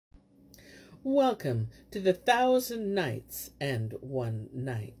Welcome to the 1,000 Nights and One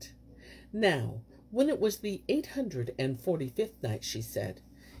Night. Now, when it was the 845th night, she said,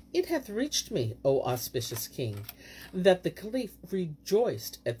 It hath reached me, O auspicious king, that the Khalif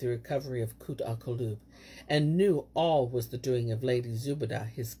rejoiced at the recovery of Kut al-Kulub, and knew all was the doing of Lady Zubaydah,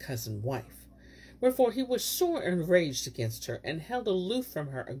 his cousin wife. Wherefore he was sore enraged against her, and held aloof from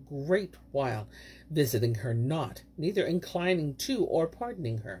her a great while, visiting her not, neither inclining to or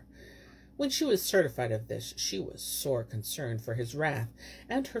pardoning her. When she was certified of this, she was sore concerned for his wrath,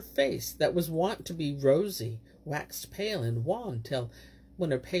 and her face, that was wont to be rosy, waxed pale and wan, till, when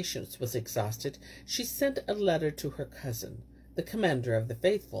her patience was exhausted, she sent a letter to her cousin, the commander of the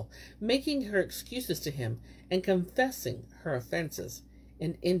faithful, making her excuses to him, and confessing her offences,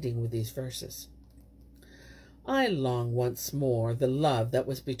 and ending with these verses. I long once more the love that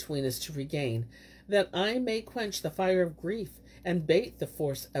was between us to regain, that I may quench the fire of grief, and bate the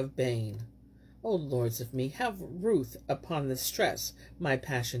force of bane. O lords of me, have ruth upon the stress my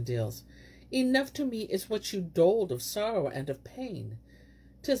passion deals. Enough to me is what you doled of sorrow and of pain.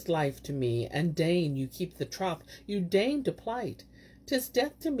 'Tis life to me, and deign you keep the troth you deign to plight. 'Tis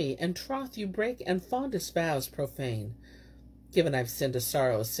death to me, and troth you break, and fondest vows profane. Given I've sinned a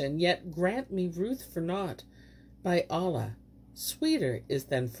sorrow sin, yet grant me ruth for naught. By Allah, sweeter is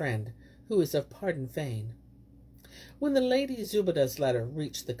than friend, who is of pardon fain. When the Lady Zubaydah's letter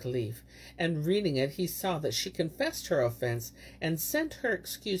reached the Khalif, and reading it, he saw that she confessed her offence, and sent her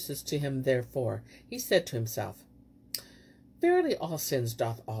excuses to him therefore, he said to himself, Verily all sins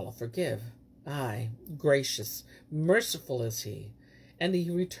doth Allah forgive. Aye, gracious, merciful is he. And he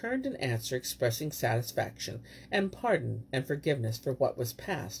returned an answer expressing satisfaction, and pardon, and forgiveness for what was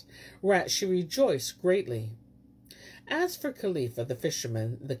past, whereat she rejoiced greatly. As for Khalifah the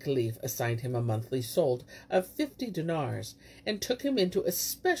fisherman, the Khalif assigned him a monthly solde of 50 dinars, and took him into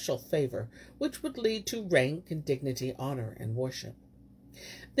especial favour, which would lead to rank and dignity, honour, and worship.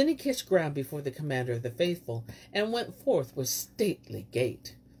 Then he kissed ground before the commander of the faithful, and went forth with stately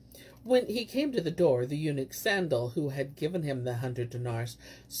gait. When he came to the door, the eunuch Sandal, who had given him the 100 dinars,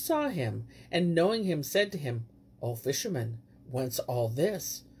 saw him, and knowing him, said to him, O fisherman, whence all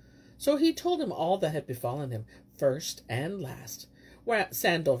this? So he told him all that had befallen him, first and last, whereat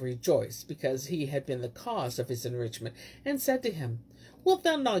Sandal rejoiced, because he had been the cause of his enrichment, and said to him, Wilt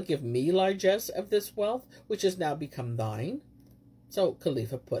thou not give me largesse of this wealth, which is now become thine? So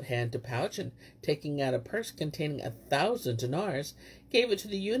Khalifah put hand to pouch, and taking out a purse containing 1,000 dinars, gave it to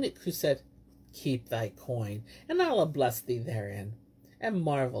the eunuch, who said, Keep thy coin, and Allah bless thee therein, and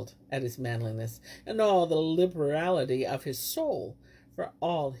marvelled at his manliness, and all the liberality of his soul, for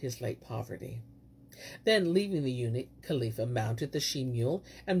all his late poverty. Then, leaving the eunuch, Khalifah mounted the she-mule,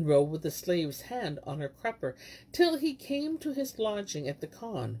 and rode with the slave's hand on her crupper, till he came to his lodging at the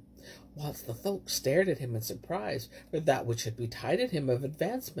khan, whilst the folk stared at him in surprise for that which had betided him of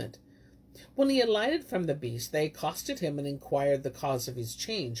advancement. When he alighted from the beast, they accosted him, and inquired the cause of his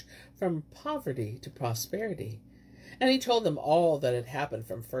change from poverty to prosperity. And he told them all that had happened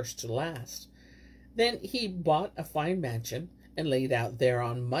from first to last. Then he bought a fine mansion, and laid out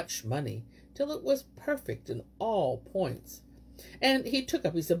thereon much money, till it was perfect in all points. And he took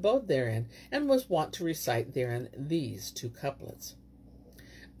up his abode therein, and was wont to recite therein these 2 couplets.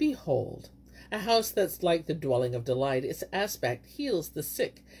 Behold, a house that's like the dwelling of delight, its aspect heals the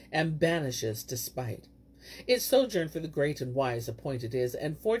sick, and banishes despite. Its sojourn for the great and wise appointed is,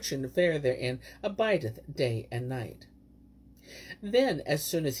 and fortune fair therein abideth day and night. Then, as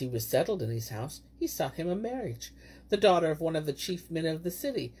soon as he was settled in his house, he sought him a marriage, the daughter of one of the chief men of the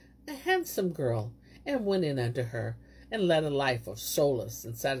city, a handsome girl, and went in unto her, and led a life of solace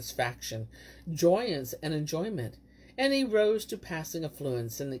and satisfaction, joyance and enjoyment. And he rose to passing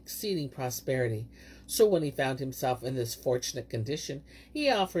affluence and exceeding prosperity. So when he found himself in this fortunate condition, he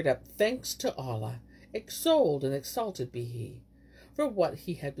offered up thanks to Allah, extolled and exalted be he, for what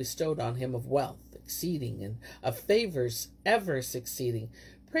he had bestowed on him of wealth exceeding, and of favours ever succeeding,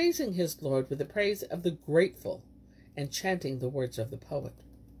 praising his Lord with the praise of the grateful, and chanting the words of the poet.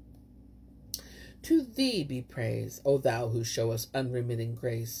 To thee be praise, O thou who showest unremitting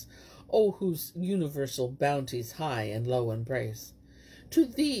grace, O whose universal bounties high and low embrace. To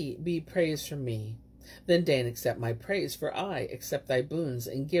thee be praise from me. Then deign accept my praise, for I accept thy boons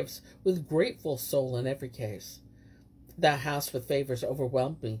and gifts with grateful soul in every case. Thou hast with favours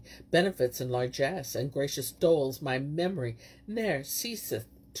overwhelmed me, benefits and largesse, and gracious doles my memory ne'er ceaseth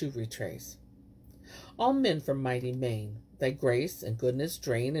to retrace. All men from mighty main thy grace and goodness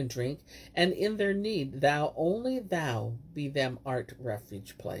drain and drink, and in their need thou, only thou, be them art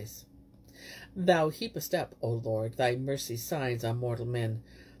refuge place. Thou heapest up, O Lord, thy mercy signs on mortal men.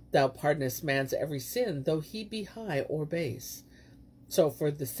 Thou pardonest man's every sin, though he be high or base. So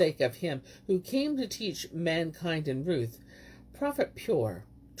for the sake of him who came to teach mankind in Ruth, prophet pure,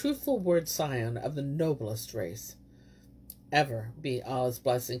 truthful word scion of the noblest race, ever be Allah's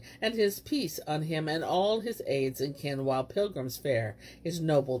blessing and his peace on him and all his aides and kin, while pilgrims fare his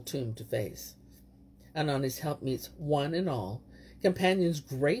noble tomb to face, and on his helpmeets one and all, companions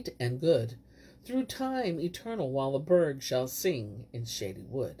great and good, through time eternal, while the bird shall sing in shady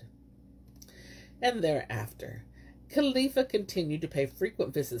wood. And thereafter Khalifah continued to pay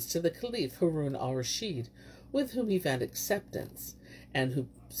frequent visits to the Khalif Harun al-Rashid, with whom he found acceptance, and who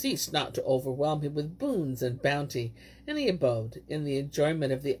ceased not to overwhelm him with boons and bounty, and he abode in the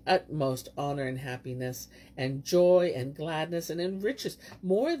enjoyment of the utmost honor and happiness, and joy and gladness, and in riches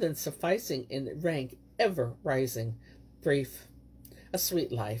more than sufficing, in rank ever rising, brief, a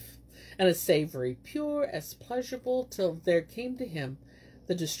sweet life, and a savory, pure as pleasurable, till there came to him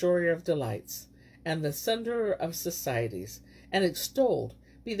the destroyer of delights, and the sunderer of societies, and extolled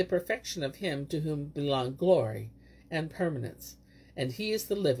be the perfection of him to whom belong glory and permanence, and he is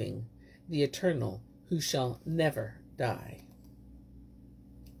the living, the eternal, who shall never die.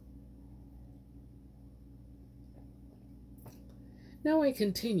 Now I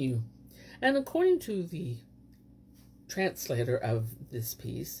continue, and according to the translator of this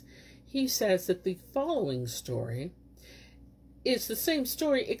piece, he says that the following story is the same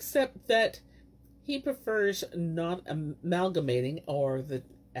story, except that he prefers not amalgamating,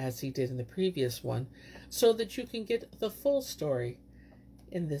 as he did in the previous one, so that you can get the full story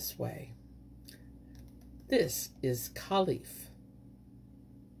in this way. This is Khalif,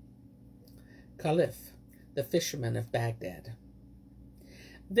 the fisherman of Baghdad.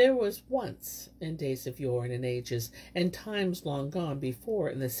 There was once, in days of yore and in ages, and times long gone before,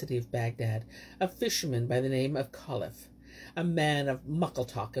 in the city of Baghdad, a fisherman by the name of Khalif, a man of muckle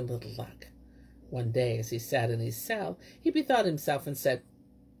talk and little luck. One day, as he sat in his cell, he bethought himself and said,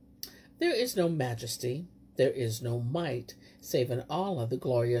 "There is no majesty, there is no might, save in Allah the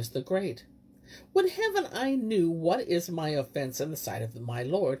glorious, the great. Would heaven I knew what is my offense in the sight of my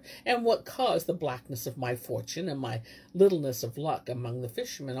Lord, and what caused the blackness of my fortune and my littleness of luck among the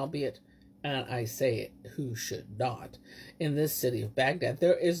fishermen, albeit, and I say it who should not, in this city of Baghdad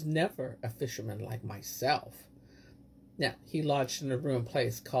there is never a fisherman like myself." Now, he lodged in a ruined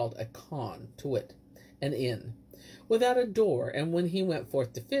place called a khan, to wit, an inn, without a door, and when he went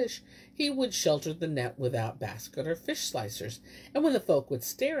forth to fish, he would shelter the net without basket or fish slicers, and when the folk would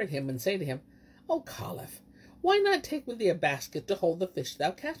stare at him and say to him, "O Khalif, why not take with thee a basket to hold the fish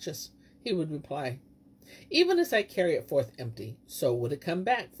thou catchest?" he would reply, "Even as I carry it forth empty, so would it come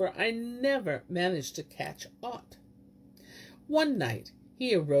back, for I never managed to catch aught." One night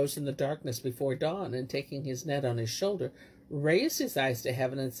he arose in the darkness before dawn, and taking his net on his shoulder, raised his eyes to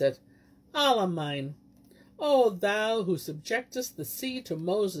heaven and said, "Allah mine, O thou who subjectest the sea to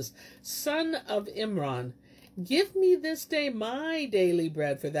Moses, son of Imran, give me this day my daily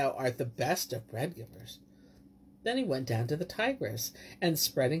bread, for thou art the best of bread givers." Then he went down to the Tigris, and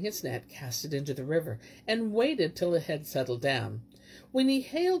spreading his net, cast it into the river, and waited till it had settled down, when he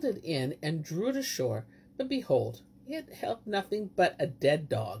haled it in and drew it ashore. But behold, it held nothing but a dead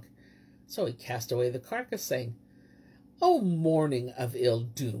dog. So he cast away the carcass, saying, "O morning of ill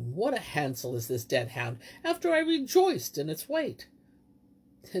doom, what a hansel is this dead hound, after I rejoiced in its weight."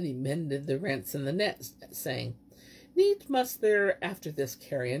 Then he mended the rents in the net, saying, "Needs must there after this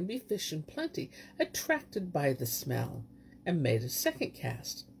carrion be fish in plenty, attracted by the smell," and made a second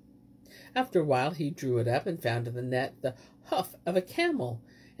cast. After a while he drew it up, and found in the net the hoof of a camel.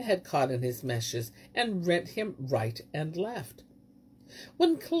 It had caught in his meshes, and rent him right and left.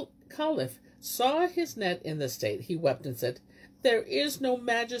 When Khalif saw his net in this state, he wept and said, "There is no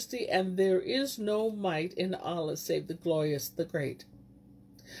majesty, and there is no might in Allah, save the glorious, the great.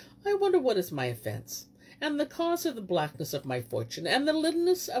 I wonder what is my offense, and the cause of the blackness of my fortune, and the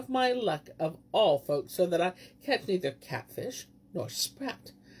littleness of my luck of all folks, so that I catch neither catfish nor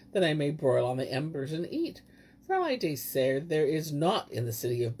sprat, that I may broil on the embers and eat. For I dare there is not in the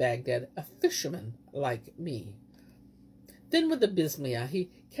city of Baghdad a fisherman like me." Then with the Bismillah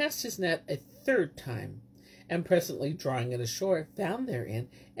he cast his net a third time, and presently drawing it ashore, found therein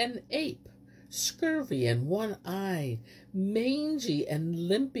an ape, scurvy and one-eyed, mangy and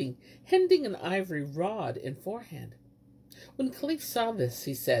limping, hending an ivory rod in forehand. When Khalif saw this,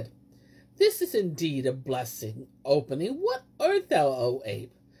 he said, "This is indeed a blessing opening. What art thou, O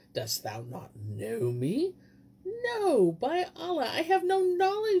ape? Dost thou not know me?" "No, by Allah, I have no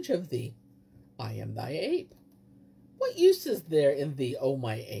knowledge of thee." "I am thy ape." "What use is there in thee, O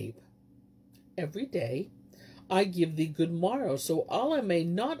my ape?" "Every day I give thee good morrow, so Allah may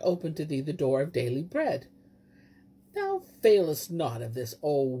not open to thee the door of daily bread. Thou failest not of this,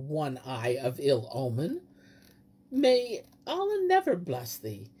 O one eye of ill omen. May Allah never bless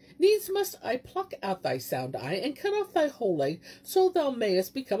thee. Needs must I pluck out thy sound eye, and cut off thy whole leg, so thou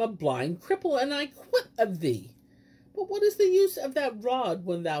mayest become a blind cripple, and I quit of thee. But what is the use of that rod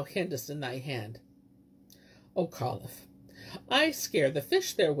when thou hendest in thy hand? O Khalif, I scare the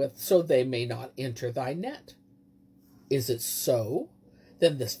fish therewith, so they may not enter thy net. Is it so?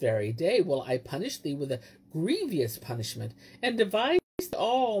 Then this very day will I punish thee with a grievous punishment, and devise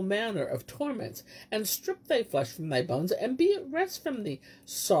all manner of torments, and strip thy flesh from thy bones, and be at rest from thee,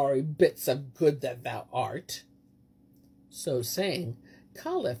 sorry bits of good that thou art. So saying,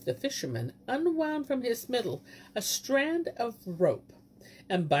 Khalif the fisherman unwound from his middle a strand of rope,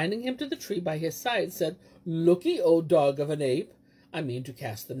 and binding him to the tree by his side, said, Look'ee, O dog of an ape, I mean to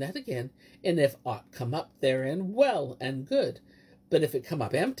cast the net again, and if aught come up therein, well and good, but if it come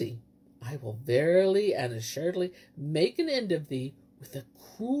up empty, I will verily and assuredly make an end of thee with the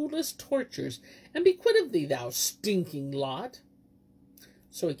cruelest tortures, and be quit of thee, thou stinking lot.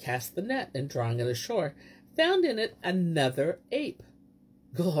 So he cast the net, and drawing it ashore, found in it another ape.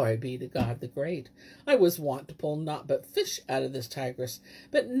 Glory be to God the Great. I was wont to pull naught but fish out of this tigress,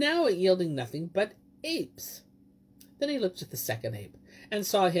 but now it yielding nothing but apes. Then he looked at the second ape, and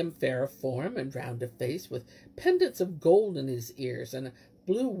saw him fair of form and round of face, with pendants of gold in his ears, and a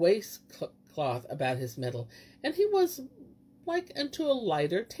blue waistcloth about his middle, and he was like unto a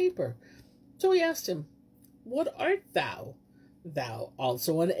lighter taper. So he asked him, What art thou? Thou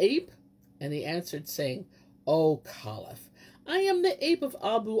also an ape? And he answered, saying, O Khalif, I am the ape of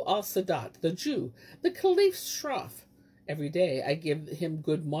Abu al-Sadat, the Jew, the Khalif's shroff. Every day I give him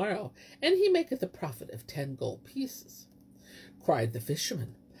good morrow, and he maketh a profit of 10 gold pieces. Cried the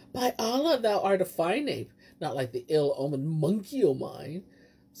fisherman, By Allah, thou art a fine ape, not like the ill-omened monkey o' mine.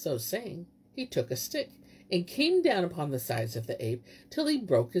 So saying, he took a stick, and came down upon the sides of the ape, till he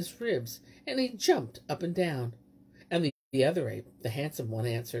broke his ribs, and he jumped up and down. And the other ape, the handsome one,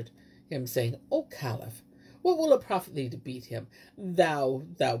 answered him, saying, O Khalif, what will it profit thee to beat him? Thou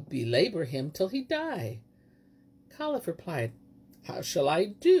belabor him till he die. Khalif replied, How shall I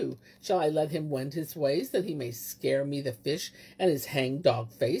do? Shall I let him wend his ways, that he may scare me the fish and his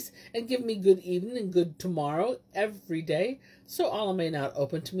hang-dog face, and give me good evening and good tomorrow every day, so Allah may not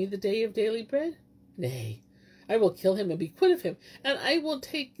open to me the day of daily bread? Nay, I will kill him and be quit of him, and I will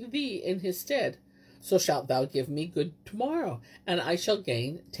take thee in his stead. So shalt thou give me good tomorrow, and I shall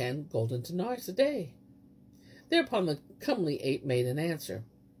gain 10 golden dinars a day. Thereupon the comely ape made an answer,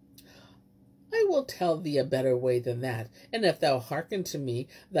 I will tell thee a better way than that, and if thou hearken to me,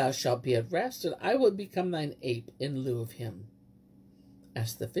 thou shalt be at rest, and I will become thine ape in lieu of him.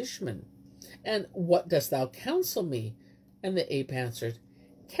 Asked the fisherman, And what dost thou counsel me? And the ape answered,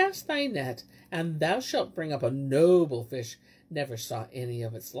 Cast thy net, and thou shalt bring up a noble fish, never saw any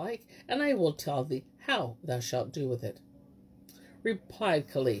of its like, and I will tell thee how thou shalt do with it. Replied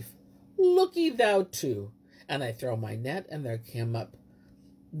Khalif, Look'ee thou too. And I throw my net, and there came up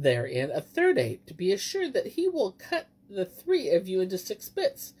therein a third ape, to be assured that he will cut the 3 of you into 6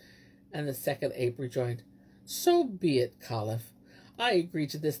 bits. And the second ape rejoined, So be it, Khalif. I agree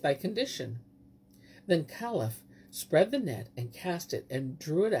to this thy condition. Then Khalif spread the net, and cast it, and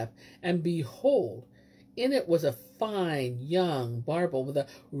drew it up, and behold, in it was a fine young barbel with a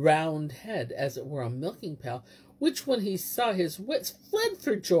round head, as it were a milking pail, which when he saw his wits fled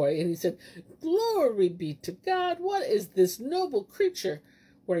for joy, and he said, Glory be to God, what is this noble creature?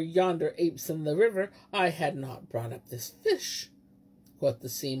 Were yonder apes in the river, I had not brought up this fish. Quoth the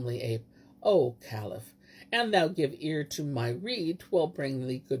seemly ape, O Khalif, an thou give ear to my rede, 'twill bring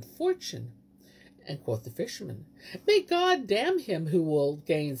thee good fortune. And quoth the fisherman, May God damn him who will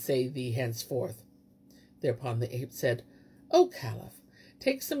gainsay thee henceforth. Thereupon the ape said, O Khalif,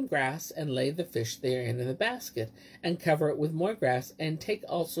 take some grass, and lay the fish therein in the basket, and cover it with more grass, and take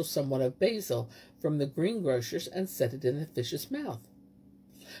also somewhat of basil from the greengrocer's, and set it in the fish's mouth.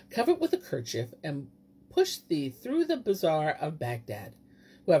 Cover it with a kerchief, and push thee through the bazaar of Baghdad.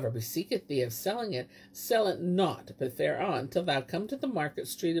 Whoever beseeketh thee of selling it, sell it not, but fare on, till thou come to the market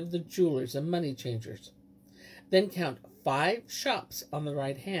street of the jewelers and money changers. Then count 5 shops on the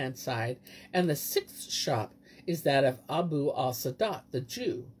right-hand side, and the 6th shop is that of Abu al-Sadat, the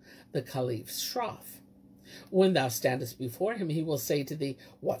Jew, the Khalif's shroff. When thou standest before him, he will say to thee,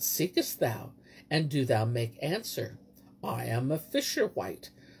 What seekest thou? And do thou make answer, I am a fisher wight.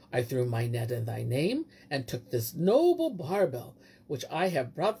 I threw my net in thy name, and took this noble barbel, which I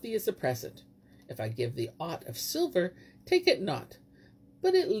have brought thee as a present. If I give thee aught of silver, take it not,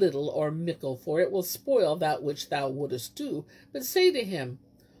 but it little or mickle, for it will spoil that which thou wouldest do. But say to him,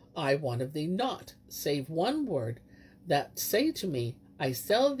 I want of thee naught, save one word, that say to me, I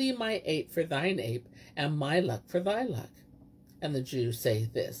sell thee my ape for thine ape, and my luck for thy luck. And the Jew say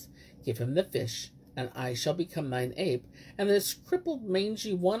this, give him the fish, and I shall become thine ape, and this crippled,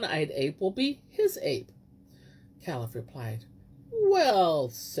 mangy, one-eyed ape will be his ape. Khalif replied, well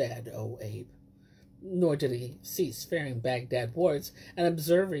said, O ape. Nor did he cease faring Baghdad wards, and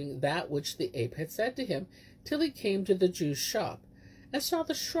observing that which the ape had said to him, till he came to the Jew's shop, and saw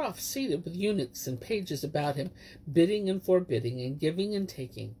the shroff seated with eunuchs and pages about him, bidding and forbidding, and giving and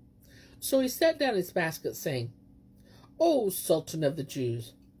taking. So he set down his basket, saying, O Sultan of the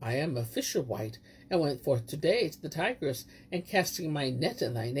Jews, I am a fisher wight, and went forth today to the Tigris, and casting my net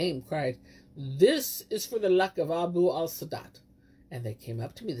in thy name, cried, This is for the luck of Abu al-Sadat. And there came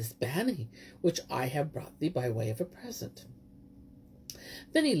up to me this banny, which I have brought thee by way of a present.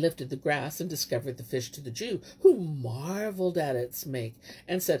 Then he lifted the grass and discovered the fish to the Jew, who marveled at its make,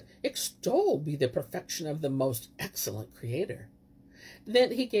 and said, Extolled be the perfection of the most excellent Creator.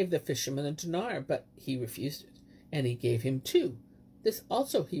 Then he gave the fisherman a dinar, but he refused it, and he gave him 2. This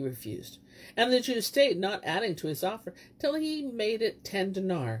also he refused. And the Jew stayed, not adding to his offer, till he made it 10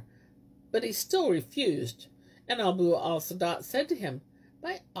 dinar. But he still refused. And Abu al-Sadat said to him,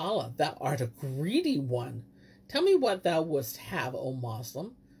 By Allah, thou art a greedy one. Tell me what thou wouldst have, O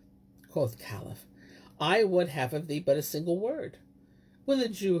Moslem. Quoth Khalif, I would have of thee but a single word. When the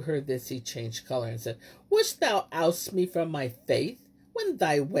Jew heard this, he changed color and said, Wouldst thou oust me from my faith? Wend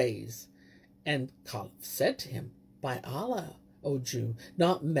thy ways. And Khalif said to him, By Allah, O Jew,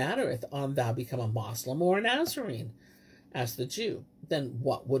 naught mattereth on thou become a Moslem or a Nazarene. Asked the Jew, Then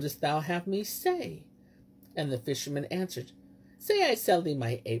what wouldst thou have me say? And the fisherman answered, Say I sell thee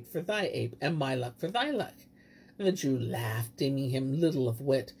my ape for thy ape, and my luck for thy luck. And the Jew laughed, deeming him little of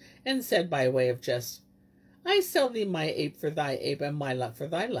wit, and said by way of jest, I sell thee my ape for thy ape, and my luck for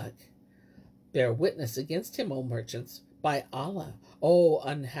thy luck. Bear witness against him, O merchants. By Allah, O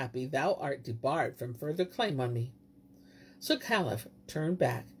unhappy, thou art debarred from further claim on me. So Khalif turned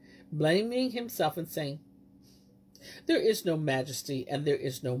back, blaming himself and saying, There is no majesty and there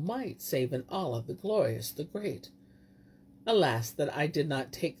is no might, save in Allah, the glorious, the great. Alas, that I did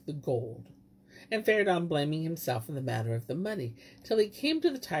not take the gold, and fared on blaming himself in the matter of the money, till he came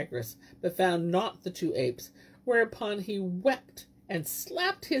to the Tigris, but found not the 2 apes, whereupon he wept and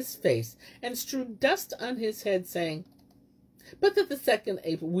slapped his face, and strewed dust on his head, saying, But that the second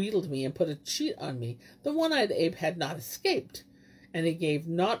ape wheedled me and put a cheat on me, the one-eyed ape had not escaped. And he gave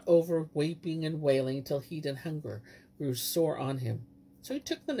not over weeping and wailing till heat and hunger grew sore on him. So he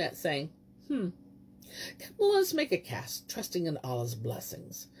took the net, saying, Come, let us make a cast, trusting in Allah's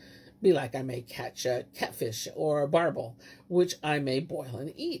blessings. Belike I may catch a catfish or a barbel, which I may boil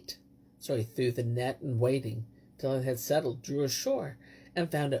and eat. So he threw the net, and waiting till it had settled, drew ashore, and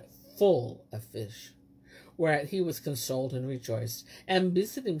found it full of fish. Whereat he was consoled and rejoiced, and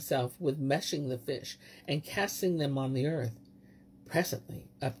busied himself with meshing the fish, and casting them on the earth. Presently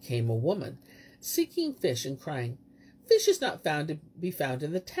up came a woman, seeking fish, and crying, Fish is not found to be found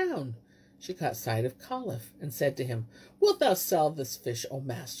in the town. She caught sight of Khalif, and said to him, Wilt thou sell this fish, O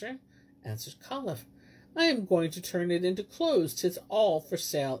master? Answered Khalif, I am going to turn it into clothes. 'Tis all for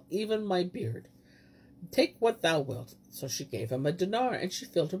sale, even my beard. Take what thou wilt. So she gave him a dinar, and she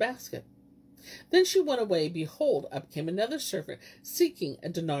filled her basket. Then she went away. Behold, up came another servant, seeking a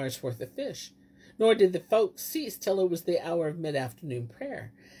dinar's worth of fish. Nor did the folk cease till it was the hour of mid-afternoon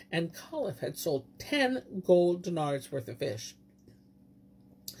prayer, and Khalif had sold 10 gold dinars worth of fish.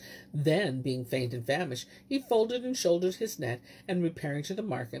 Then, being faint and famished, he folded and shouldered his net, and repairing to the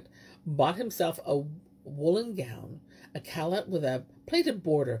market, bought himself a woolen gown, a calot with a plaited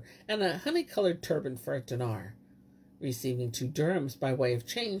border, and a honey-colored turban for a dinar. Receiving 2 dirhams by way of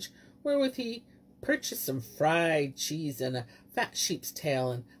change, wherewith he purchased some fried cheese and a fat sheep's tail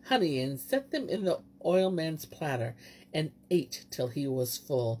and honey, and set them in the oilman's platter, and ate till he was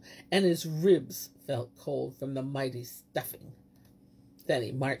full, and his ribs felt cold from the mighty stuffing. Then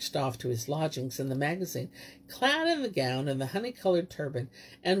he marched off to his lodgings in the magazine, clad in the gown and the honey-colored turban,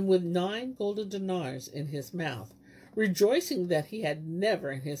 and with 9 golden dinars in his mouth, rejoicing that he had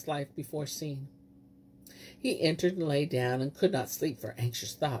never in his life before seen. He entered and lay down, and could not sleep for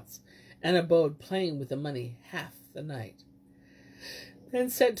anxious thoughts, and abode playing with the money half the night. Then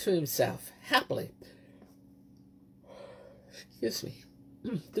said to himself, Happily, the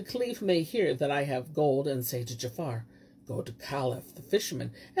Khalif may hear that I have gold, and say to Jafar, Go to Khalif, the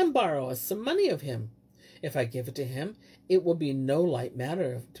fisherman, and borrow us some money of him. If I give it to him, it will be no light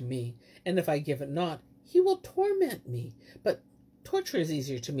matter to me, and if I give it not, he will torment me. But Torture is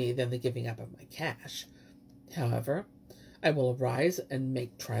easier to me than the giving up of my cash. However, I will arise and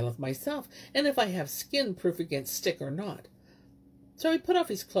make trial of myself, and if I have skin proof against stick or not. So he put off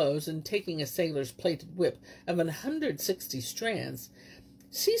his clothes, and taking a sailor's plated whip of 160 strands,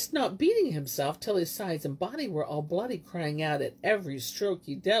 ceased not beating himself till his sides and body were all bloody, crying out at every stroke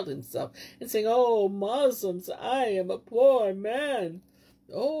he dealt himself, and saying, "O Moslems, I am a poor man!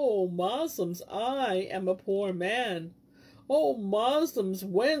 O Moslems, I am a poor man! O Moslems,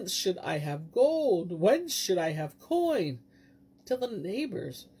 whence should I have gold? Whence should I have coin?" Till the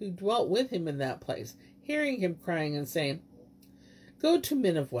neighbors who dwelt with him in that place, hearing him crying and saying, "Go to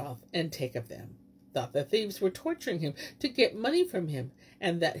men of wealth and take of them," thought the thieves were torturing him to get money from him,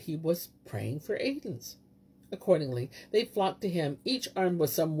 and that he was praying for aidance. Accordingly, they flocked to him, each armed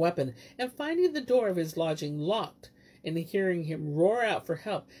with some weapon, and finding the door of his lodging locked, and hearing him roar out for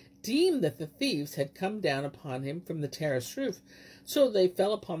help, deemed that the thieves had come down upon him from the terrace roof. So they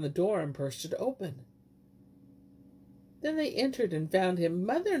fell upon the door and burst it open. Then they entered and found him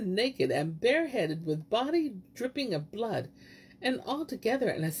mother naked and bareheaded, with body dripping of blood, and altogether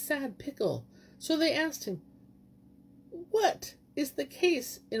in a sad pickle. So they asked him, "What is the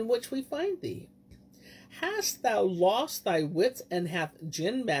case in which we find thee? Hast thou lost thy wits, and hath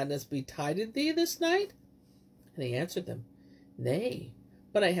gin madness betided thee this night?" And he answered them, "Nay,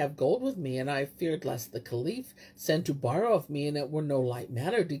 but I have gold with me, and I feared lest the Khalif send to borrow of me, and it were no light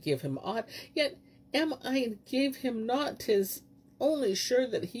matter to give him aught. Yet am I give him not, 'tis only sure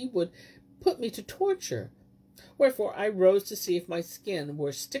that he would put me to torture. Wherefore I rose to see if my skin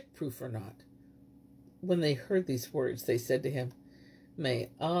were stick-proof or not." When they heard these words, they said to him, "May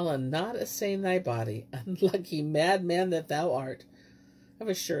Allah not assain thy body, unlucky madman that thou art. Of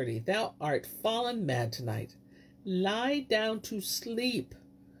a surety thou art fallen mad tonight. Lie down to sleep.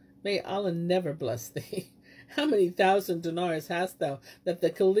 May Allah never bless thee. How many 1,000 dinars hast thou that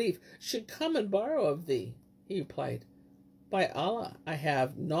the Khalif should come and borrow of thee?" He replied, "By Allah, I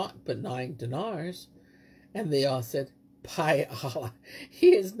have naught but 9 dinars. And they all said, "By Allah,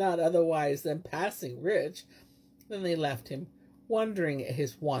 he is not otherwise than passing rich." Then they left him, wondering at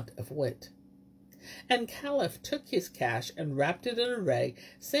his want of wit. And Khalif took his cash and wrapped it in a rag,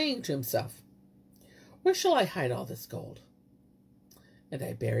 saying to himself, "Where shall I hide all this gold? And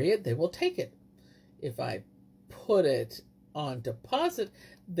I bury it, they will take it. If I put it on deposit,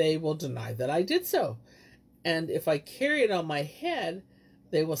 they will deny that I did so. And if I carry it on my head,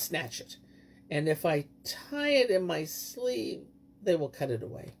 they will snatch it. And if I tie it in my sleeve, they will cut it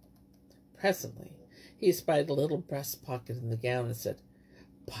away." Presently, he espied a little breast pocket in the gown and said,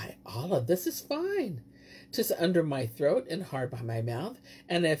 "By Allah, this is fine. 'Tis under my throat and hard by my mouth,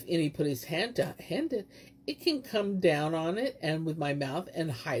 and if any put his hand it can come down on it and with my mouth and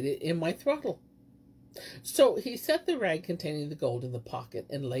hide it in my throttle." So he set the rag containing the gold in the pocket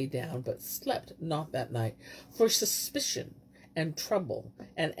and lay down, but slept not that night for suspicion and trouble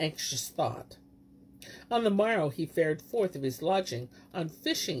and anxious thought. On the morrow he fared forth of his lodging on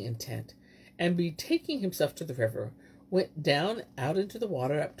fishing intent, and betaking himself to the river, went down out into the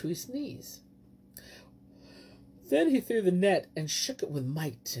water up to his knees. Then he threw the net and shook it with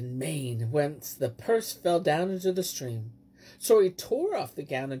might and main, whence the purse fell down into the stream. So he tore off the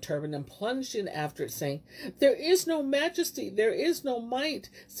gown and turban and plunged in after it, saying, "There is no majesty, there is no might,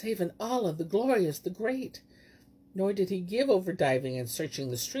 save in Allah, the glorious, the great." Nor did he give over diving and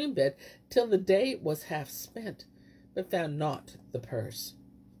searching the stream bed till the day was half spent, but found not the purse.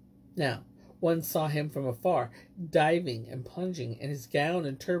 Now one saw him from afar, diving and plunging, and his gown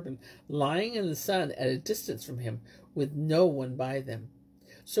and turban lying in the sun at a distance from him, with no one by them.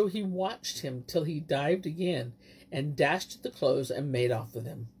 So he watched him till he dived again, and dashed at the clothes and made off with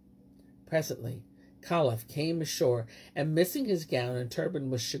him. Presently Khalif came ashore, and missing his gown and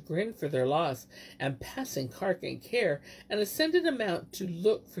turban was chagrined for their loss, and passing cark and care, and ascended a mount to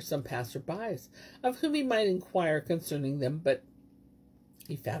look for some passer-by, of whom he might inquire concerning them, but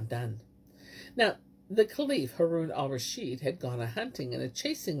he found none. Now the Khalif Harun al-Rashid had gone a-hunting and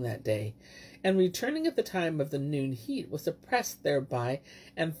a-chasing that day, and returning at the time of the noon heat, was oppressed thereby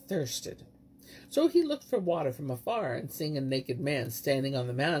and thirsted. So he looked for water from afar, and seeing a naked man standing on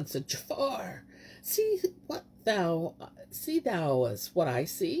the mound, said, "Jafar, see thou what I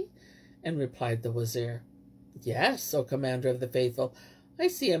see?" And replied the wazir, "Yes, O Commander of the Faithful, I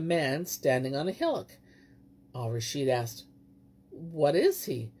see a man standing on a hillock." Al-Rashid asked, "What is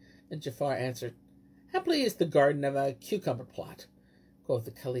he?" And Jafar answered, "Haply is the garden of a cucumber plot." Quoth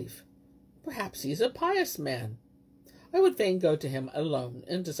the Khalif, "Perhaps he is a pious man. I would fain go to him alone,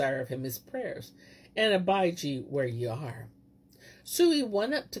 and desire of him his prayers, and abide ye where ye are." So he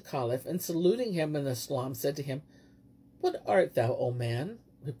went up to Khalif, and saluting him in the salam, said to him, What art thou, O man?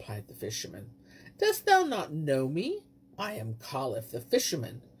 Replied the fisherman. Dost thou not know me? I am Khalif the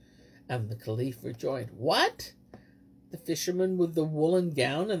fisherman. And the Khalif rejoined, What? The fisherman with the woolen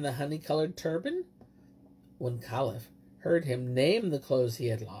gown and the honey-colored turban? When Khalif heard him name the clothes he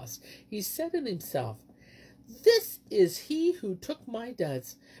had lost, he said in himself, This is he who took my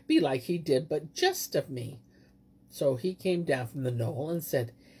duds. Belike he did but jest of me. So he came down from the knoll and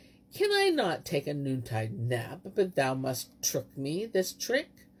said, Can I not take a noontide nap, but thou must trick me this trick?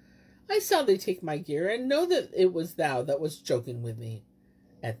 I saw thee take my gear, and know that it was thou that was joking with me.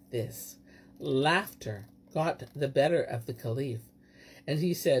 At this, laughter got the better of the Khalif, and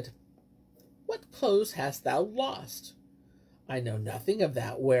he said, What clothes hast thou lost? I know nothing of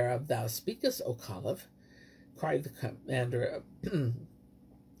that whereof thou speakest, O Khalif, cried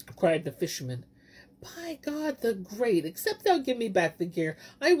the fisherman. By God the Great, except thou give me back the gear,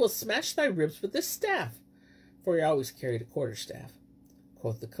 I will smash thy ribs with this staff. For he always carried a quarterstaff.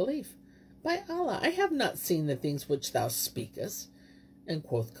 Quoth the Khalif, By Allah, I have not seen the things which thou speakest. And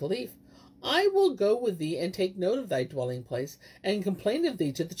quoth Khalif, I will go with thee and take note of thy dwelling place, and complain of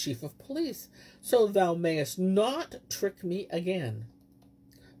thee to the chief of police, so thou mayest not trick me again.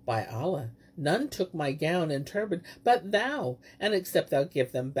 By Allah, none took my gown and turban but thou, and except thou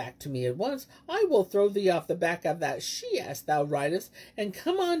give them back to me at once, I will throw thee off the back of that she-ass thou ridest, and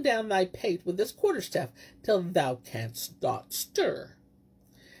come on down thy pate with this quarterstaff, till thou canst not stir.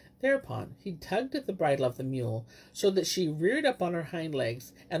 Thereupon he tugged at the bridle of the mule, so that she reared up on her hind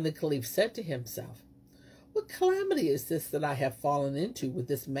legs, and the Khalif said to himself, What calamity is this that I have fallen into with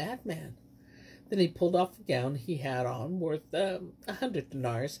this madman? Then he pulled off the gown he had on, worth 100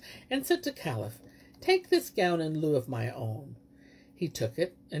 dinars, and said to Khalif, Take this gown in lieu of my own. He took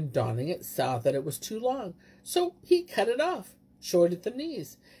it, and donning it, saw that it was too long, so he cut it off, short at the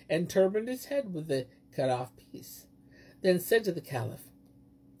knees, and turbaned his head with the cut-off piece. Then said to the Khalif,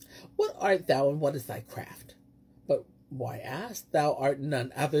 What art thou, and what is thy craft? But why ask? Thou art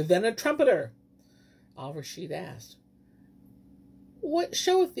none other than a trumpeter. Al-Rashid asked, What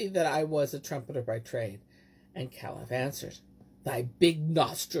showeth thee that I was a trumpeter by trade? And Khalif answered, Thy big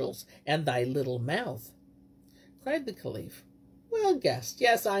nostrils and thy little mouth. Cried the Khalif, Well guessed,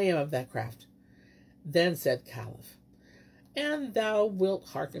 yes, I am of that craft. Then said Khalif, And thou wilt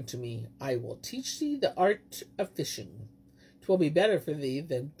hearken to me. I will teach thee the art of fishing. 'Twill be better for thee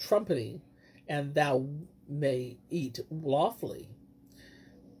than trumpeting, and thou may eat lawfully.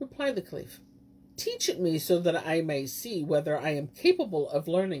 Replied the Khalif, Teach it me so that I may see whether I am capable of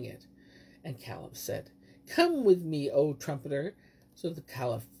learning it. And Khalif said, Come with me, O trumpeter. So the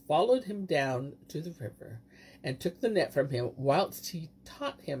Khalif followed him down to the river, and took the net from him, whilst he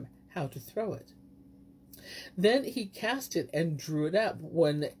taught him how to throw it. Then he cast it and drew it up,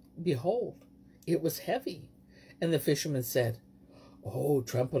 when, behold, it was heavy. And the fisherman said, O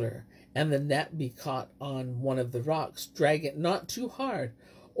trumpeter, and the net be caught on one of the rocks, drag it not too hard,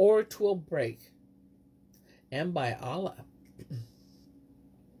 or 'twill break. And by Allah,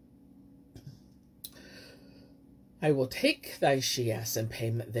 I will take thy she-ass in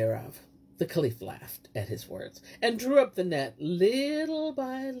payment thereof. The Khalif laughed at his words, and drew up the net little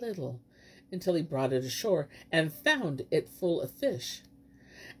by little, until he brought it ashore, and found it full of fish.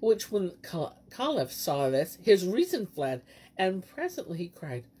 Which when Khalif saw this, his reason fled, and presently he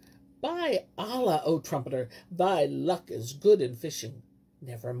cried, By Allah, O trumpeter, thy luck is good in fishing.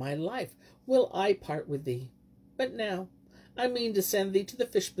 Never in my life will I part with thee. But now I mean to send thee to the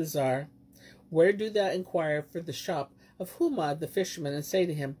fish bazaar, where do thou inquire for the shop of Humad the fisherman, and say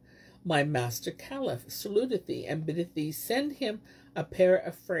to him, My master Khalif saluteth thee, and biddeth thee send him a pair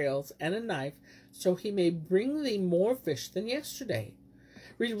of frails and a knife, so he may bring thee more fish than yesterday.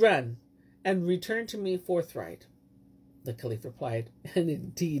 Run, and return to me forthright. The Khalif replied, and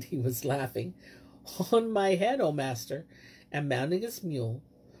indeed he was laughing, On my head, O master, and mounting his mule,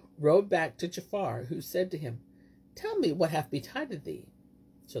 rode back to Jafar, who said to him, Tell me what hath betided thee.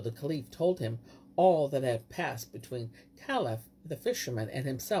 So the Khalif told him all that had passed between Khalif the fisherman and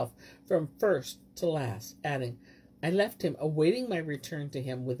himself from first to last, adding, I left him awaiting my return to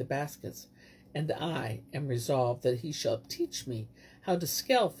him with the baskets, and I am resolved that he shall teach me how to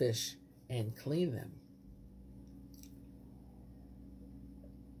scale fish and clean them.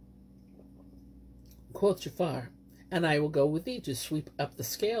 Quoth Jafar, And I will go with thee to sweep up the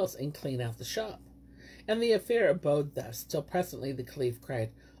scales and clean out the shop. And the affair abode thus, till presently the Khalif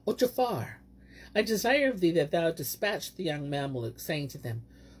cried, O Jafar, I desire of thee that thou dispatch the young Mamelukes, saying to them,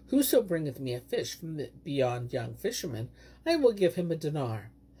 Whoso bringeth me a fish from beyond young fishermen, I will give him a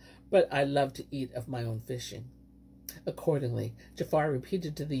dinar. But I love to eat of my own fishing. Accordingly, Jafar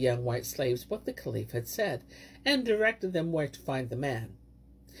repeated to the young white slaves what the Khalif had said, and directed them where to find the man.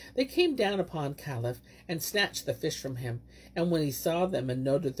 They came down upon Khalif and snatched the fish from him, and when he saw them and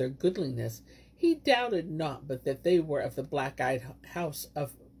noted their goodliness, he doubted not but that they were of the black-eyed house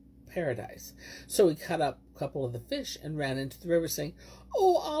of paradise. So he cut up a couple of the fish and ran into the river, saying,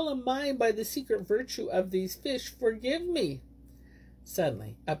 "O Allah mine, by the secret virtue of these fish, forgive me."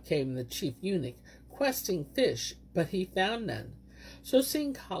 Suddenly up came the chief eunuch, questing fish, but he found none. So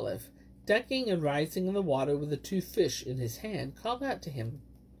seeing Khalif ducking and rising in the water with the 2 fish in his hand, called out to him,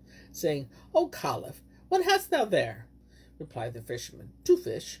 saying, "O Khalif, what hast thou there?" Replied the fisherman, "2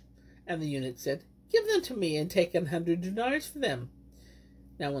 fish." And the eunuch said, "Give them to me, and take 100 dinars for them."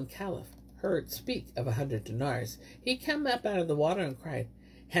 Now when Khalif heard speak of 100 dinars, he came up out of the water and cried,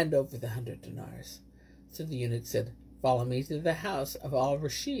 "Hand over the 100 dinars." So the eunuch said, "Follow me to the house of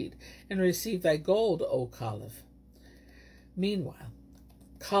Al-Rashid, and receive thy gold, O Khalif." Meanwhile,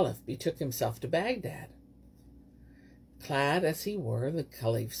 Khalif betook himself to Baghdad, clad as he were in the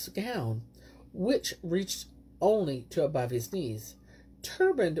Caliph's gown, which reached only to above his knees,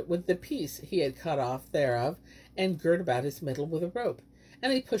 turbaned with the piece he had cut off thereof, and girt about his middle with a rope,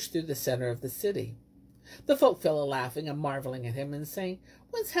 and he pushed through the center of the city. The folk fell a laughing and marveling at him, and saying,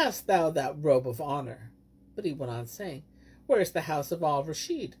 "Whence hast thou that robe of honor?" But he went on saying, "Where is the house of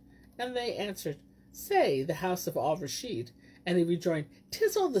Al-Rashid?" And they answered, "Say, the house of Al-Rashid." And he rejoined,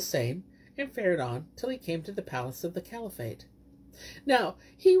 "'Tis all the same," and fared on till he came to the palace of the Caliphate. Now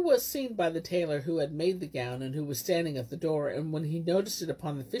he was seen by the tailor who had made the gown, and who was standing at the door, and when he noticed it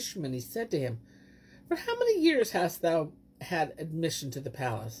upon the fisherman, he said to him, "For how many years hast thou had admission to the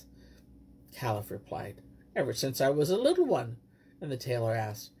palace?" Khalif replied, "Ever since I was a little one." And the tailor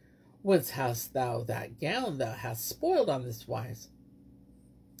asked, "Whence hast thou that gown thou hast spoiled on this wise?"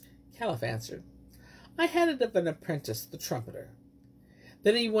 Khalif answered, "I had it of an apprentice, the trumpeter."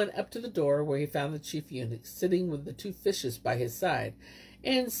 Then he went up to the door, where he found the chief eunuch sitting with the 2 fishes by his side,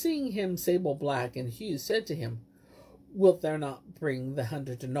 and seeing him sable black in hue, said to him, "Wilt thou not bring the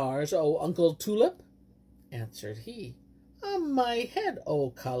 100 dinars, O Uncle Tulip?" Answered he, "On my head,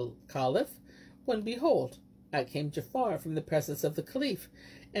 O Khalif," when behold, out came Jafar from the presence of the Khalif,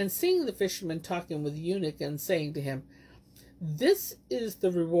 and seeing the fisherman talking with the eunuch, and saying to him, "This is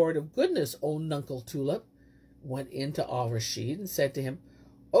the reward of goodness, O Nuncle Tulip," went into Al-Rashid and said to him,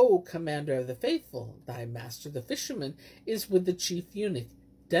 "O Commander of the Faithful, thy master the fisherman is with the chief eunuch,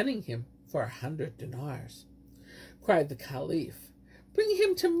 dunning him for 100 dinars. Cried the Khalif, "Bring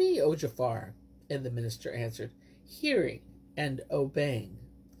him to me, O Jafar." And the minister answered, "Hearing and obeying."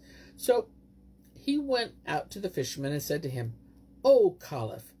 So he went out to the fisherman and said to him, "O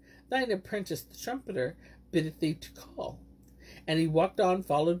Khalif, thine apprentice the trumpeter biddeth thee to call." And he walked on,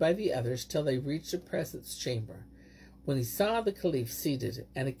 followed by the others, till they reached the presence chamber, when he saw the Khalif seated,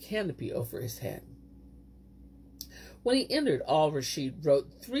 and a canopy over his head. When he entered, Al-Rashid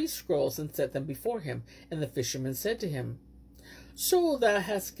wrote 3 scrolls and set them before him, and the fisherman said to him, "So thou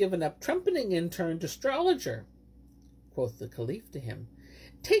hast given up trumpeting and turned astrologer?" Quoth the Khalif to him,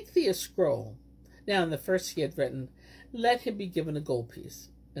 "Take thee a scroll." Now in the first he had written, "Let him be given a gold piece,"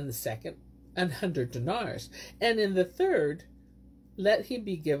 in the second, 100 dinars, and in the third, "Let him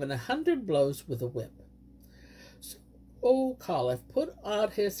be given 100 blows with a whip." So O Khalif put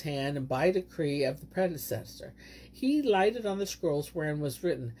out his hand, and by decree of the predecessor, he lighted on the scrolls wherein was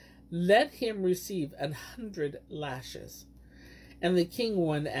written, "Let him receive 100 lashes." And the king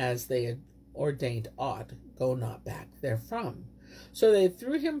went as they had ordained ought, go not back therefrom. So they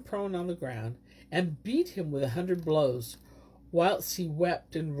threw him prone on the ground, and beat him with 100 blows, whilst he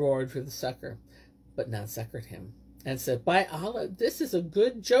wept and roared for the succor. But none succored him, and said, "By Allah, this is a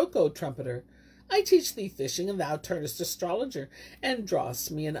good joke, O trumpeter. I teach thee fishing, and thou turnest astrologer, and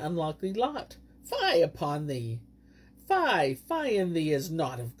drawest me an unlucky lot. Fie upon thee! Fie in thee is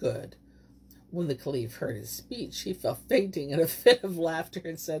naught of good." When the Khalif heard his speech, he fell fainting in a fit of laughter,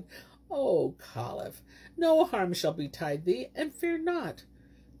 and said, "O Khalif, no harm shall betide thee, and fear not.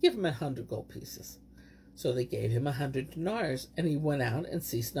 Give him 100 gold pieces." So they gave him 100 dinars, and he went out and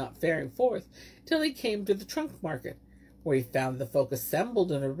ceased not faring forth till he came to the trunk market, where he found the folk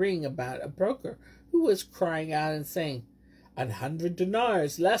assembled in a ring about a broker, who was crying out and saying, "100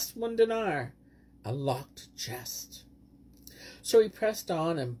 dinars, less 1 dinar, a locked chest." So he pressed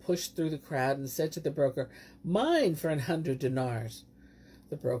on and pushed through the crowd, and said to the broker, "Mine for 100 dinars.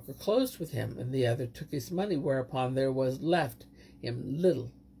 The broker closed with him, and the other took his money, whereupon there was left him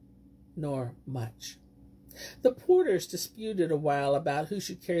little nor much. The porters disputed a while about who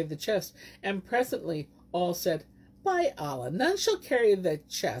should carry the chest, and presently all said, "By Allah, none shall carry the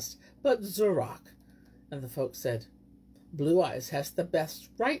chest but Zurak." And the folk said, Blue Eyes has the best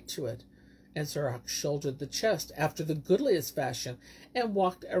right to it. And Zurrah shouldered the chest after the goodliest fashion and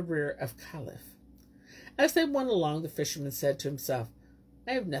walked arear of Khalif. As they went along, the fisherman said to himself,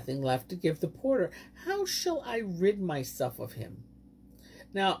 I have nothing left to give the porter. How shall I rid myself of him?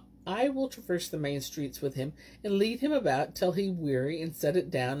 Now I will traverse the main streets with him and lead him about till he weary and set it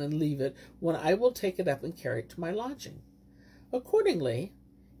down and leave it, when I will take it up and carry it to my lodging. Accordingly,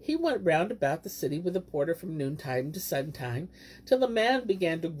 he went round about the city with the porter from noontime to suntime, till the man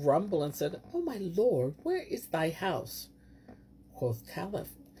began to grumble and said, O my lord, where is thy house? Quoth Khalif,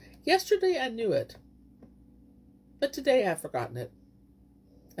 Yesterday I knew it, but today I have forgotten it.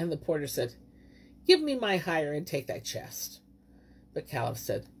 And the porter said, Give me my hire and take thy chest. But Khalif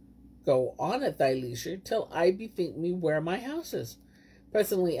said, Go on at thy leisure till I bethink me where my house is.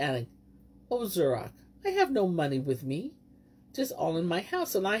 Presently adding, O Zurrah, I have no money with me. 'Tis all in my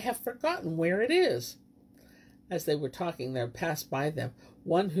house, and I have forgotten where it is. As they were talking, there passed by them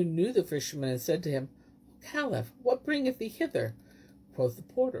one who knew the fisherman, and said to him, O Khalif, what bringeth thee hither? Quoth the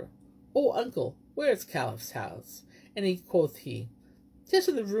porter, O uncle, where is Khalif's house? And quoth he, 'Tis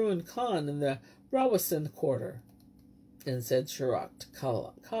in the ruined khan in the Rawasand quarter. And said Zurrah to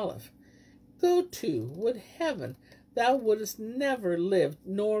Khalif, Go to, would heaven thou wouldest never lived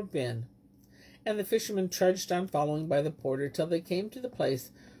nor been. And the fisherman trudged on, following by the porter, till they came to the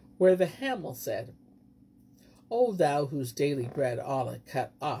place where the hamel said, O thou whose daily bread Allah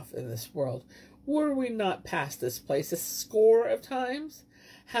cut off in this world, were we not past this place a score of times?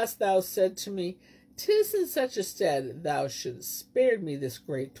 Hast thou said to me, 'Tis in such a stead thou shouldst spared me this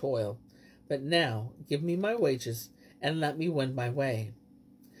great toil. But now give me my wages, and let me wend my way.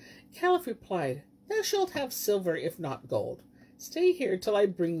 Khalif replied, Thou shalt have silver, if not gold. Stay here till I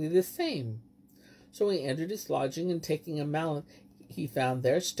bring thee the same. So he entered his lodging, and taking a mallet he found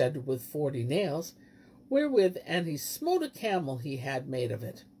there, studded with 40 nails, wherewith and he smote a camel he had made of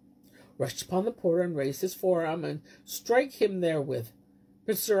it, rushed upon the porter, and raised his forearm, and strike him therewith.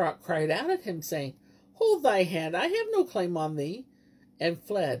 But Zurrah cried out at him, saying, Hold thy hand, I have no claim on thee, and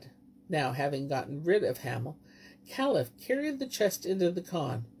fled. Now, having gotten rid of Hamel, Khalif carried the chest into the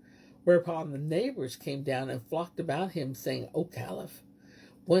khan, whereupon the neighbors came down and flocked about him, saying, O Khalif,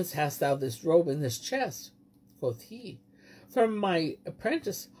 whence hast thou this robe and this chest? Quoth he, From my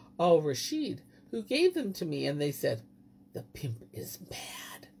apprentice Al-Rashid, who gave them to me. And they said, The pimp is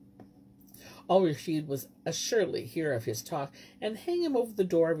mad. Al-Rashid was assuredly hear of his talk, and hang him over the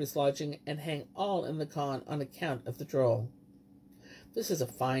door of his lodging, and hang all in the khan on account of the droll. This is a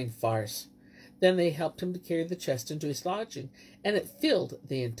fine farce. Then they helped him to carry the chest into his lodging, and it filled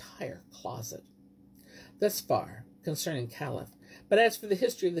the entire closet. Thus far concerning Khalif. But as for the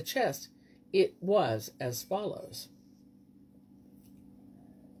history of the chest, it was as follows.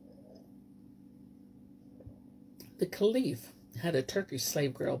 The Khalif had a Turkish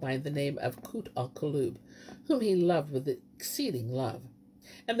slave girl by the name of Kut al-Kulub, whom he loved with exceeding love.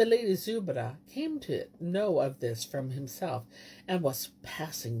 And the lady Zubaydah came to know of this from himself, and was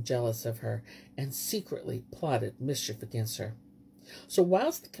passing jealous of her, and secretly plotted mischief against her. So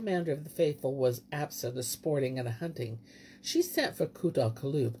whilst the commander of the faithful was absent a sporting and a hunting, she sent for Kut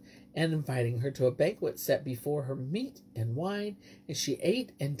al-Kulub, and inviting her to a banquet, set before her meat and wine, and she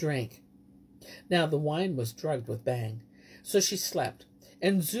ate and drank. Now the wine was drugged with bang, so she slept.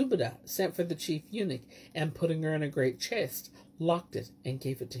 And Zubaydah sent for the chief eunuch, and putting her in a great chest, locked it and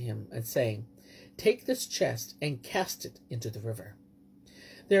gave it to him, and saying, Take this chest and cast it into the river.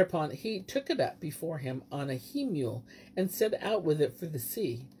 Thereupon he took it up before him on a he-mule, and set out with it for the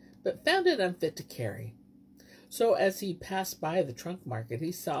sea, but found it unfit to carry. So as he passed by the trunk market,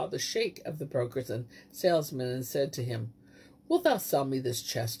 he saw the sheikh of the brokers and salesmen, and said to him, Wilt thou sell me this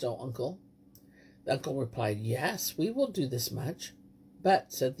chest, O uncle? The uncle replied, Yes, we will do this much.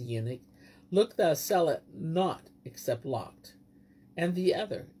 But, said the eunuch, look thou sell it not except locked. And the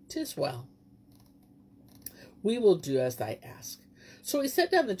other, 'Tis well. We will do as thou ask. So he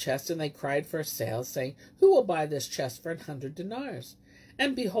set down the chest, and they cried for a sale, saying, Who will buy this chest for 100 dinars?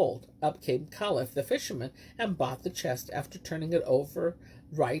 And behold, up came Khalif the fisherman, and bought the chest, after turning it over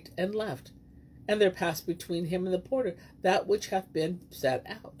right and left. And there passed between him and the porter that which hath been set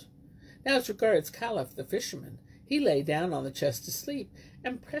out. Now as regards Khalif the fisherman, he lay down on the chest to sleep,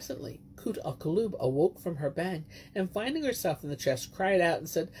 and presently Kut al-Kulub awoke from her bang, and finding herself in the chest, cried out and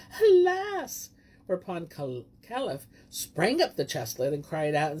said, Alas! Whereupon Khalif sprang up the chest lid, and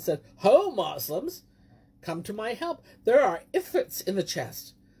cried out and said, Ho, Moslems! Come to my help. There are ifrits in the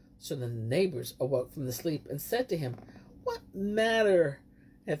chest. So the neighbors awoke from the sleep, and said to him, What mattereth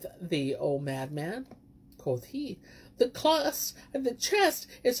thee, O madman? Quoth he, The chest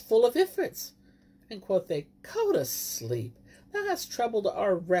is full of ifrits. And quoth they, Go to sleep. Thou hast troubled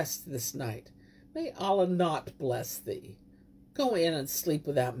our rest this night. May Allah not bless thee. Go in and sleep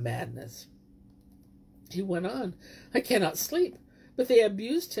without madness. He went on, I cannot sleep. But they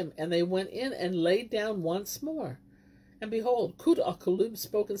abused him, and they went in and laid down once more. And behold, Kut al-Kulub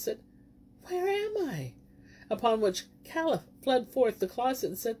spoke and said, Where am I? Upon which Khalif fled forth the closet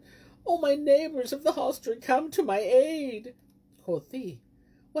and said, O my neighbors of the hostelry, come to my aid. Quoth he,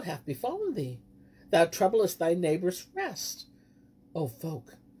 What hath befallen thee? Thou troublest thy neighbor's rest. O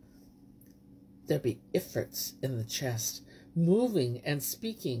folk, there be ifrits in the chest, moving and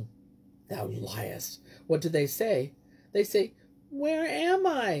speaking. Thou liest. What do they say? They say, Where am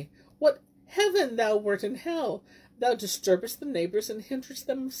I? What heaven thou wert in hell? Thou disturbest the neighbors and hinderest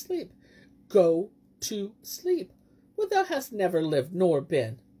them of sleep. Go to sleep. What thou hast never lived nor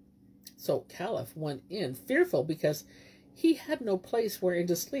been. So Khalif went in, fearful, because he had no place wherein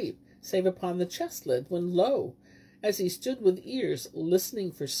to sleep, save upon the chest lid, when lo, as he stood with ears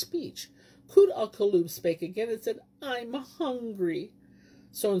listening for speech, Kut al-Kulub spake again and said, I'm hungry.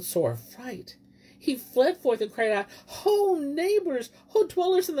 So in sore fright, he fled forth and cried out, Ho, neighbors, ho,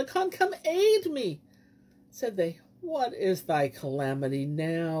 dwellers in the khan, come aid me. Said they, What is thy calamity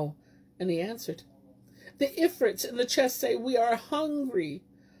now? And he answered, The ifrits in the chest say, We are hungry.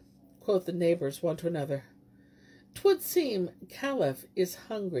 Quoth the neighbors one to another, 'Twould seem Khalif is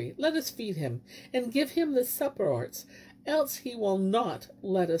hungry. Let us feed him, and give him the supper-arts, else he will not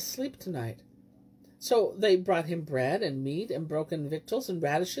let us sleep tonight. So they brought him bread and meat and broken victuals and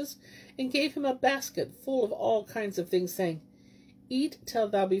radishes, and gave him a basket full of all kinds of things, saying, Eat till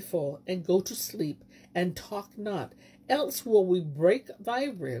thou be full, and go to sleep, and talk not, else will we break thy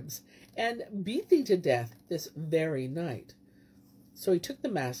ribs, and beat thee to death this very night. So he took the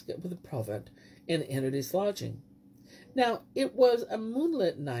basket with the provant, and entered his lodging. Now it was a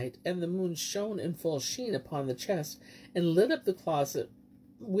moonlit night, and the moon shone in full sheen upon the chest, and lit up the closet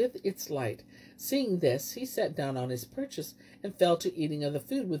with its light. Seeing this, he sat down on his purchase, and fell to eating of the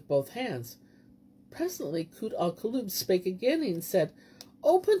food with both hands. Presently Kut al-Kulub spake again, and said,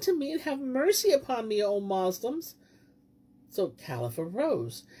 Open to me, and have mercy upon me, O Moslems. So Khalif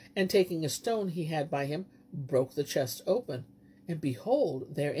arose, and taking a stone he had by him, broke the chest open. And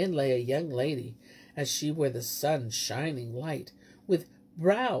behold, therein lay a young lady, as she were the sun shining light, with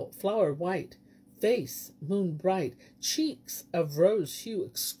brow flower white, face moon bright, cheeks of rose hue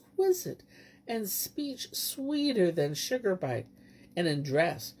exquisite, and speech sweeter than sugar bite, and in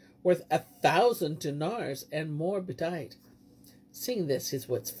dress worth 1,000 dinars and more bedight. Seeing this, his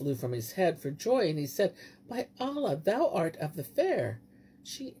wits flew from his head for joy, and he said, By Allah, thou art of the fair.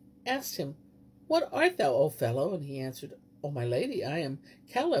 She asked him, What art thou, O fellow? And he answered, O my lady, I am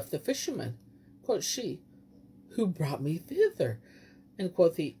Khalif the fisherman. Quoth she, Who brought me thither? And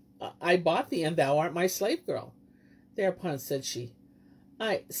quoth he, I bought thee, and thou art my slave girl. Thereupon said she,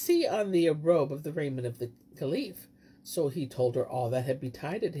 I see on thee a robe of the raiment of the Khalif. So he told her all that had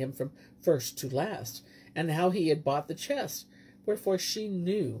betided him from first to last, and how he had bought the chest. Wherefore she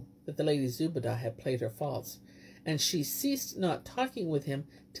knew that the lady Zubaydah had played her false, and she ceased not talking with him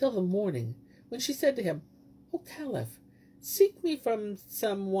till the morning, when she said to him, O Khalif, seek me from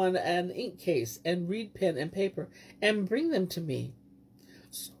someone an ink case, and reed pen and paper, and bring them to me.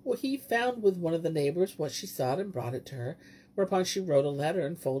 So he found with one of the neighbors what she sought, and brought it to her, whereupon she wrote a letter,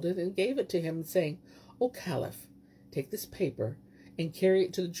 and folded, and gave it to him, saying, O Khalif, take this paper, and carry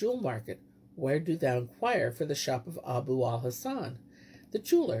it to the jewel market, where do thou inquire for the shop of Abu al-Hasan, the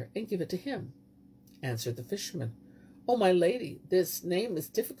jeweler, and give it to him. Answered the fisherman, O my lady, this name is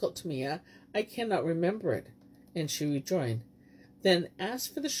difficult to me, I cannot remember it. And she rejoined, Then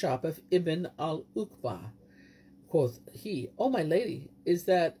ask for the shop of Ibn al-Uqba. Quoth he, O my lady, is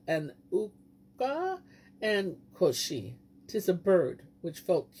that an Uqba? And quoth she, 'Tis a bird which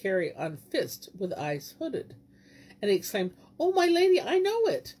folk carry on fist with eyes hooded. And he exclaimed, O my lady, I know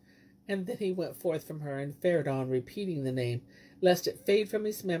it. And then he went forth from her, and fared on, repeating the name, lest it fade from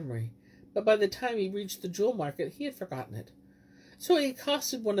his memory. But by the time he reached the jewel market, he had forgotten it. So he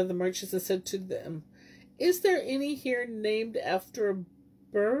accosted one of the merchants, and said to them, Is there any here named after a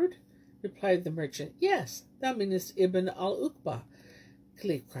bird? Replied the merchant, Yes, thou meanest Ibn al-Uqba.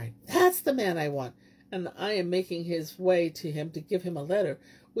 Khalif cried, That's the man I want, and I am making his way to him to give him a letter,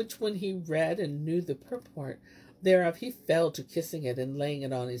 which when he read and knew the purport thereof, he fell to kissing it and laying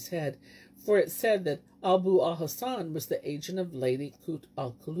it on his head, for it said that Abu al-Hasan was the agent of Lady Kut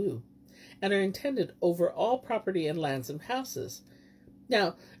al-Kulub, and her intended over all property and lands and houses.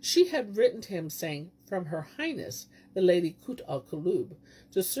 Now she had written to him, saying, From Her Highness, the Lady Kut al-Kulub,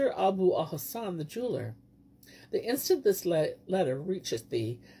 to Sir Abu al-Hasan the jeweler, The instant this letter reacheth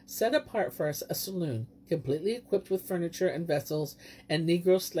thee, set apart for us a saloon, completely equipped with furniture and vessels, and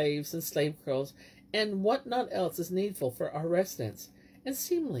negro slaves and slave girls, and what not else is needful for our residence, and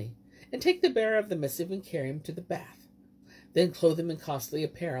seemly, and take the bearer of the missive and carry him to the bath. Then clothe him in costly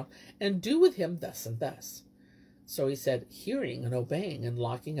apparel, and do with him thus and thus. So he said, hearing and obeying, and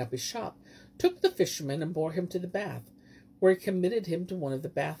locking up his shop, took the fisherman and bore him to the bath, where he committed him to one of the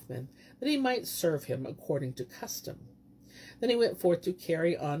bathmen, that he might serve him according to custom. Then he went forth to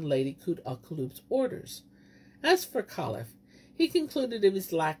carry on Lady Kut al Kulub's orders. As for Khalif, he concluded of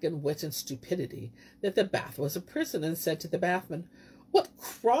his lack in wit and stupidity that the bath was a prison, and said to the bathman, "What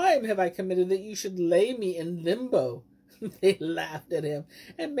crime have I committed that you should lay me in limbo?" They laughed at him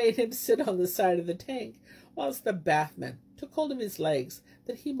and made him sit on the side of the tank, whilst the bathman took hold of his legs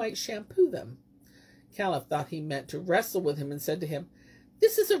that he might shampoo them. Khalif thought he meant to wrestle with him, and said to him,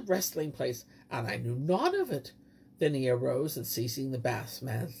 "This is a wrestling place, and I knew naught of it." Then he arose, and seizing the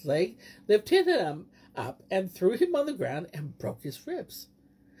bathman's leg, lifted him up and threw him on the ground and broke his ribs.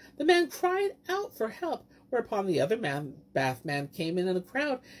 The man cried out for help, whereupon the other bathman came in a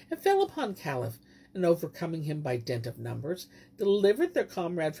crowd and fell upon Khalif, and overcoming him by dint of numbers, delivered their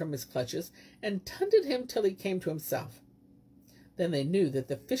comrade from his clutches, and tunted him till he came to himself. Then they knew that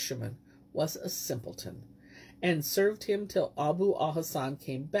the fisherman was a simpleton, and served him till Abu al-Hasan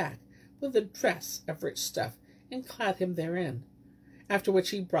came back with a dress of rich stuff, and clad him therein. After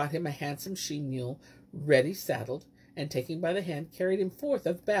which he brought him a handsome she-mule, ready saddled, and taking by the hand, carried him forth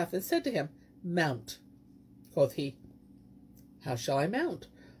of the bath, and said to him, "Mount." Quoth he, "How shall I mount?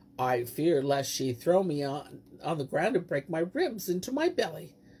 I fear lest she throw me on the ground and break my ribs into my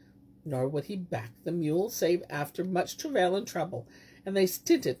belly." Nor would he back the mule, save after much travail and trouble, and they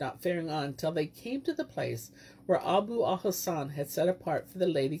stinted not faring on till they came to the place where Abu al-Hasan had set apart for the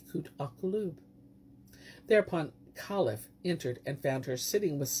Lady Kut al Kulub. Thereupon Khalif entered, and found her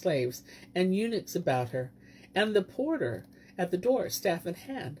sitting with slaves and eunuchs about her, and the porter at the door, staff in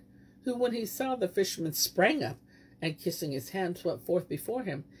hand, who, when he saw the fisherman, sprang up, and kissing his hands, went forth before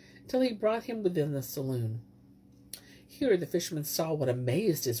him, till he brought him within the saloon. Here the fisherman saw what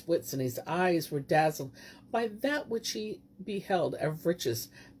amazed his wits, and his eyes were dazzled by that which he beheld of riches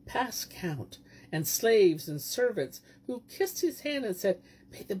past count, and slaves and servants, who kissed his hand and said,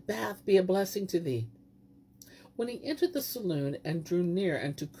 "May the bath be a blessing to thee." When he entered the saloon and drew near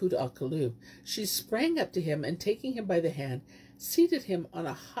unto Kut al Kulub, she sprang up to him, and taking him by the hand, seated him on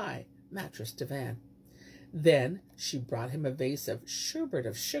a high mattress divan. Then she brought him a vase of sherbet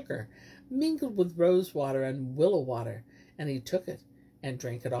of sugar, mingled with rose water and willow water, and he took it, and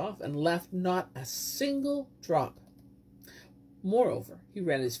drank it off, and left not a single drop. Moreover, he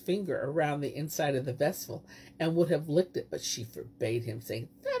ran his finger around the inside of the vessel, and would have licked it, but she forbade him, saying,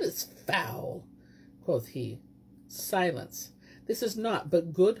 "That is foul." Quoth he, "Silence, this is naught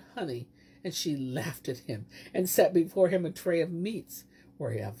but good honey." And she laughed at him, and set before him a tray of meats,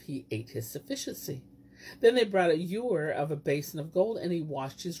 whereof he ate his sufficiency. Then they brought a ewer of a basin of gold, and he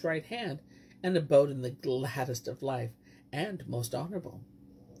washed his right hand, and abode in the gladdest of life, and most honorable.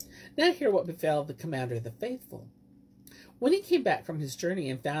 Now hear what befell the commander of the faithful. When he came back from his journey,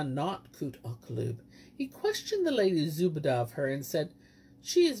 and found not Kut al Kulub, he questioned the lady Zubaydah of her, and said,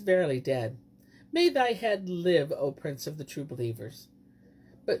 "She is verily dead. May thy head live, O prince of the true believers."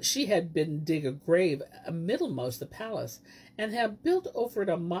 But she had bidden dig a grave amiddlemost the palace, and had built over it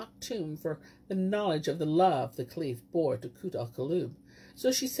a mock tomb for the knowledge of the love the Khalif bore to Kut al Kulub.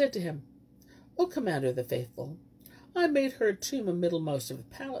 So she said to him, "O commander of the faithful, I made her a tomb amiddlemost of the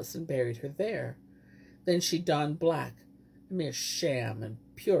palace, and buried her there." Then she donned black, a mere sham and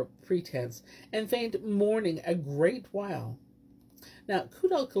pure pretense, and feigned mourning a great while. Now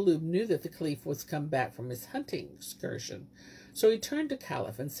Kut al Kulub knew that the Khalif was come back from his hunting excursion, so he turned to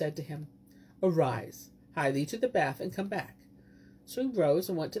Khalif and said to him, "Arise, hie thee to the bath, and come back." So he rose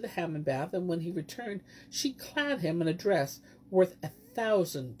and went to the hammam bath, and when he returned, she clad him in a dress worth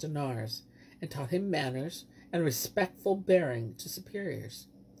 1,000 dinars, and taught him manners and respectful bearing to superiors.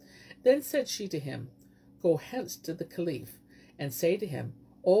 Then said she to him, "Go hence to the Khalif, and say to him,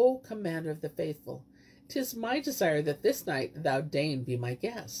 O commander of the faithful, 'tis my desire that this night thou deign be my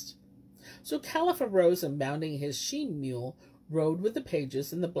guest." So Khalif arose, and mounting his she-mule, rode with the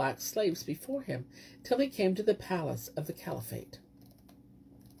pages and the black slaves before him, till he came to the palace of the Caliphate.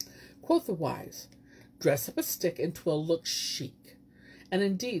 Quoth the wise, "Dress up a stick, and 'twill look chic." And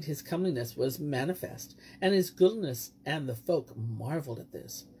indeed his comeliness was manifest, and his goodness, and the folk marvelled at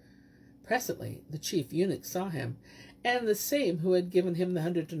this. Presently the chief eunuch saw him, and the same who had given him the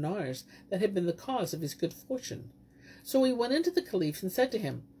 100 dinars that had been the cause of his good fortune. So he went into the Caliph and said to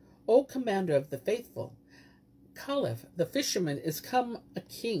him, "O commander of the faithful, Khalif, the fisherman, is come a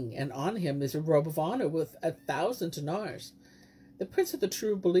king, and on him is a robe of honor with 1,000 dinars. The prince of the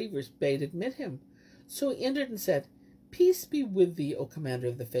true believers bade admit him. So he entered and said, Peace be with thee, O commander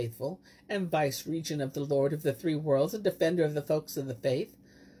of the faithful, and vice-regent of the Lord of the three worlds, and defender of the folks of the faith.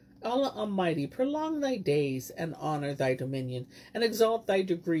 Allah Almighty prolong thy days, and honor thy dominion, and exalt thy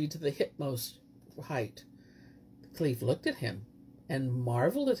degree to the hitmost height. The Khalif looked at him, and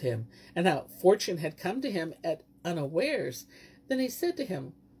marveled at him, and how fortune had come to him at unawares. Then he said to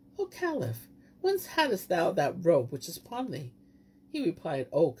him, O Khalif, whence hadst thou that robe which is upon thee? He replied,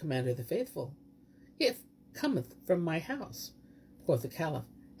 O commander of the faithful, it cometh from my house. Quoth the Caliph,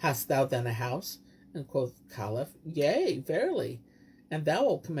 Hast thou then a house? And quoth Khalif, Yea, verily. And thou,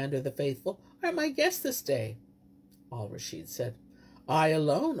 O commander of the faithful, art my guest this day. Al-Rashid said, I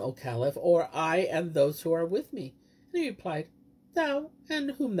alone, O Khalif, or I and those who are with me? And he replied, Thou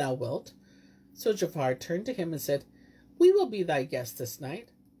and whom thou wilt. So Ja'far turned to him and said, We will be thy guest this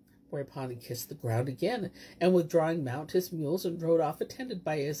night. Whereupon he kissed the ground again, and withdrawing mounted his mules, and rode off attended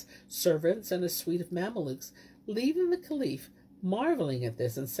by his servants and a suite of Mamelukes, leaving the Khalif, marveling at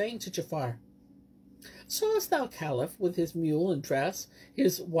this, and saying to Ja'far, Sawest thou Khalif with his mule and dress,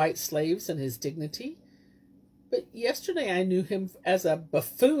 his white slaves and his dignity? But yesterday I knew him as a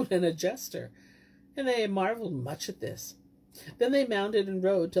buffoon and a jester. And they marveled much at this. Then they mounted and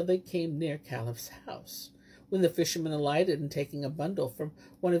rode till they came near Khalif's house, when the fisherman alighted, and taking a bundle from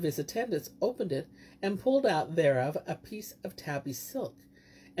one of his attendants, opened it, and pulled out thereof a piece of tabby silk,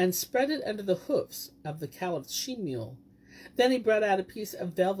 and spread it under the hoofs of the Caliph's she-mule. Then he brought out a piece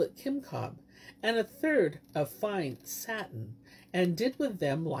of velvet kimcob, and a third of fine satin, and did with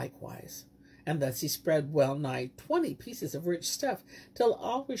them likewise. And thus he spread well nigh 20 pieces of rich stuff, till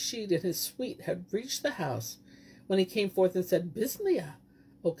Al-Rashid and his suite had reached the house, when he came forth and said, Bismillah,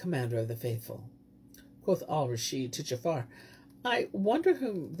 O commander of the faithful. Quoth Al-Rashid to Ja'far, I wonder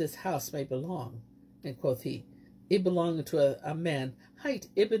whom this house may belong. And quoth he, It belongeth to a man, hight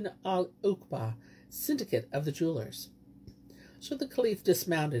Ibn al-Uqba, syndicate of the jewelers. So the Khalif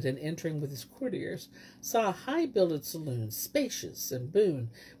dismounted, and entering with his courtiers, saw a high-builded saloon, spacious and boon,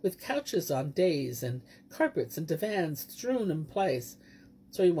 with couches on days, and carpets and divans strewn in place.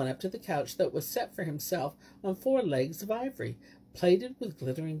 So he went up to the couch that was set for himself on 4 legs of ivory, plated with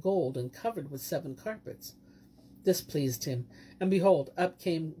glittering gold, and covered with 7 carpets. This pleased him, and behold, up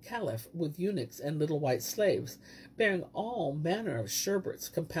came Khalif with eunuchs and little white slaves, bearing all manner of sherbets,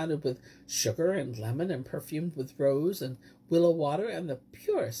 compounded with sugar and lemon, and perfumed with rose and willow water and the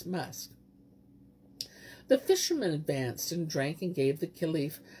purest musk. The fisherman advanced and drank, and gave the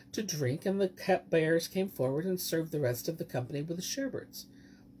Khalif to drink, and the cupbearers came forward and served the rest of the company with the sherbets.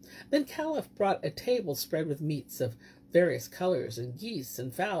 Then Khalif brought a table spread with meats of various colors, and geese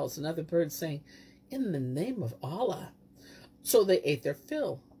and fowls and other birds, saying, In the name of Allah. So they ate their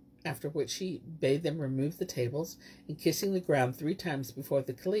fill, after which he bade them remove the tables, and kissing the ground 3 times before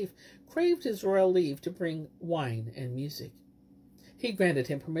the Khalif, craved his royal leave to bring wine and music. He granted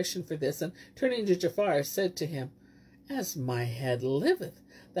him permission for this, and turning to Ja'far, said to him, As my head liveth,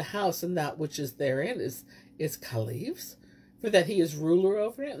 the house and that which is therein is Khalif's, for that he is ruler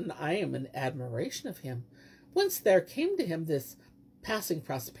over it, and I am in admiration of him. Whence there came to him this passing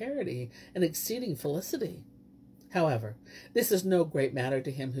prosperity and exceeding felicity? However, this is no great matter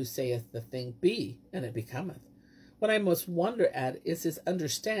to him who saith the thing be, and it becometh. What I most wonder at is his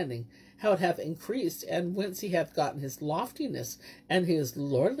understanding, how it hath increased, and whence he hath gotten his loftiness and his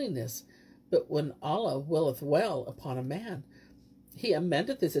lordliness. But when Allah willeth well upon a man, he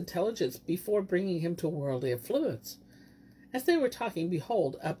amendeth his intelligence before bringing him to worldly affluence. As they were talking,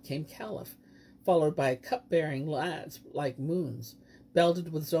 behold, up came Khalif, followed by cup-bearing lads like moons,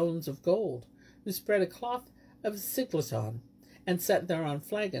 belted with zones of gold, who spread a cloth of sigleton, and set thereon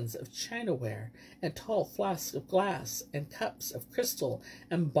flagons of chinaware, and tall flasks of glass, and cups of crystal,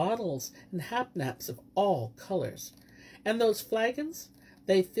 and bottles and hapnaps of all colors. And those flagons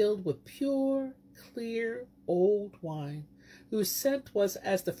they filled with pure, clear, old wine, whose scent was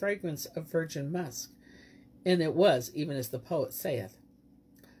as the fragrance of virgin musk. And it was even as the poet saith,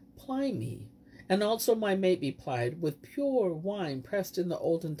 Ply me, and also my mate be plied, with pure wine pressed in the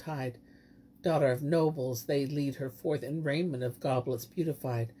olden tide. Daughter of nobles, they lead her forth in raiment of goblets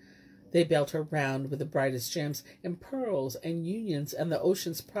beautified. They belt her round with the brightest gems, and pearls, and unions, and the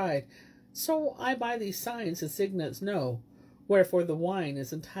ocean's pride. So I by these signs and signets know, wherefore the wine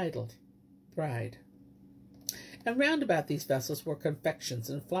is entitled Bride. And round about these vessels were confections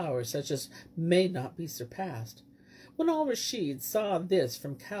and flowers, such as may not be surpassed. When Al-Rashid saw this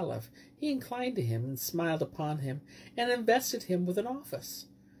from Khalif, he inclined to him, and smiled upon him, and invested him with an office.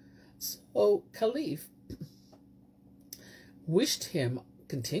 So Khalif wished him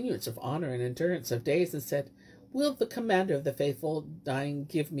continuance of honor and endurance of days, and said, "Will the commander of the faithful, dying,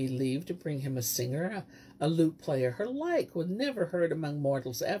 give me leave to bring him a singer, a lute player, her like was never heard among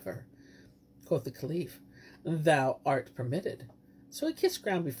mortals ever?" Quoth the Khalif, "Thou art permitted." So he kissed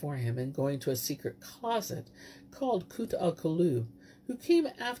ground before him, and going to a secret closet, called Kut al-Kulub, who came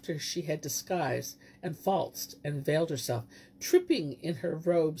after she had disguised and falsed and veiled herself, tripping in her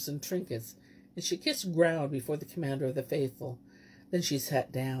robes and trinkets, and she kissed ground before the commander of the faithful. Then she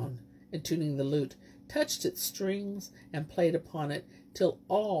sat down, and tuning the lute, touched its strings, and played upon it, till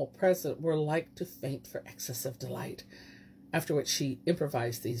all present were like to faint for excess of delight, after which she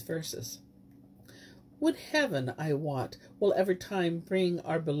improvised these verses. "Would heaven, I wot, will ever time bring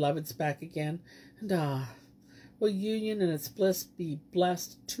our beloveds back again, and will union and its bliss be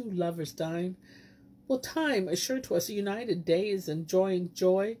blessed, two lovers dying? Will time assure to us united days, enjoying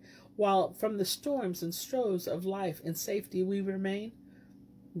joy, while from the storms and strows of life in safety we remain?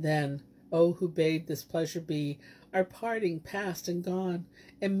 Then, O who bade this pleasure be, our parting past and gone,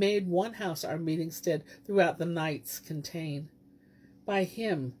 and made one house our meeting stead throughout the nights contain. By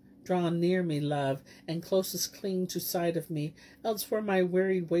him, draw near me, love, and closest cling to side of me, else were my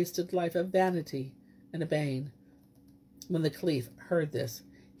wearied wasted life a vanity and a bane." When the Khalif heard this,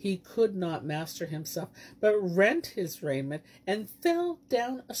 he could not master himself, but rent his raiment and fell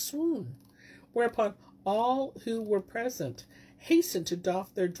down a swoon, whereupon all who were present hastened to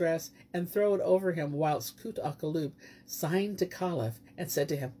doff their dress and throw it over him, whilst Kut al-Kulub signed to Khalif and said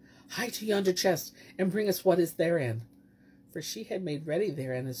to him, "Hie to yonder chest and bring us what is therein." For she had made ready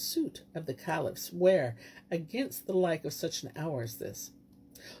therein a suit of the Caliph's wear against the like of such an hour as this.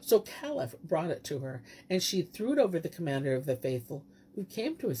 So Khalif brought it to her, and she threw it over the commander of the faithful, who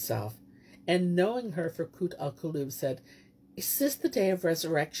came to himself, and knowing her for Kut al-Kulub, said, "Is this the day of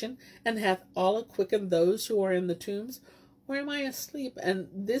resurrection, and hath Allah quickened those who are in the tombs? Or am I asleep, and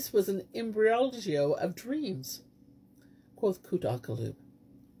this was an imbroglio of dreams?" Quoth Kut al-Kulub,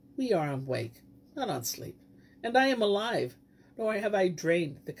 "We are on wake, not on sleep, and I am alive, nor have I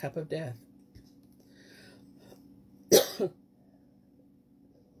drained the cup of death."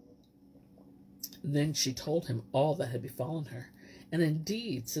 Then she told him all that had befallen her, and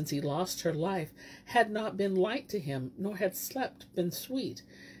indeed, since he lost her life, had not been light to him, nor had slept been sweet,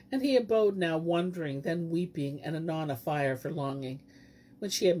 and he abode now wondering, then weeping, and anon afire for longing. When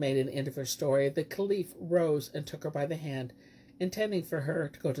she had made an end of her story, the Khalif rose and took her by the hand, intending for her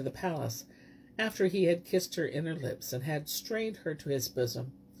to go to the palace, after he had kissed her inner lips, and had strained her to his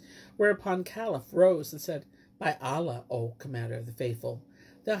bosom. Whereupon Khalif rose and said, "By Allah, O commander of the faithful,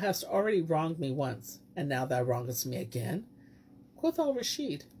 thou hast already wronged me once, and now thou wrongest me again." Quoth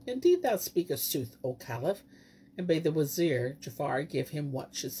al-Rashid, "Indeed thou speakest sooth, O Khalif," and bade the wazir Jafar give him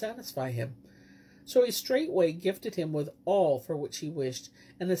what should satisfy him. So he straightway gifted him with all for which he wished,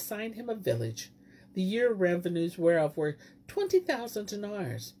 and assigned him a village, the year revenues whereof were 20,000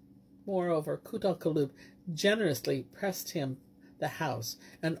 dinars. Moreover, Kut al-Kulub generously pressed him the house,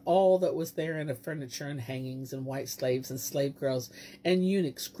 and all that was therein of furniture and hangings, and white slaves and slave girls, and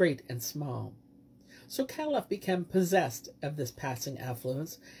eunuchs great and small. So Khalif became possessed of this passing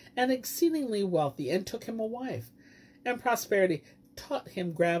affluence, and exceedingly wealthy, and took him a wife. And prosperity taught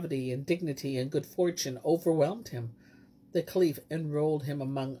him gravity, and dignity, and good fortune overwhelmed him. The Khalif enrolled him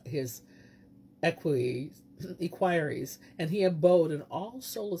among his equerries, and he abode in all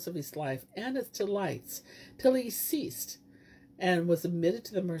solace of his life and its delights, till he ceased, and was admitted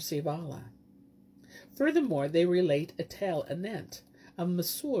to the mercy of Allah. Furthermore, they relate a tale anent of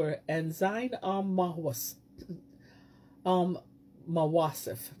Masrur and Zayn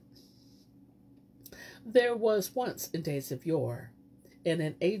Al-Mawasif. There was once, in days of yore, and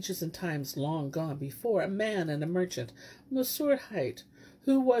in ages and times long gone before, a man and a merchant, Masrur hight,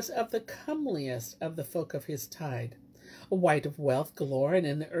 who was of the comeliest of the folk of his tide, a wight of wealth galore, and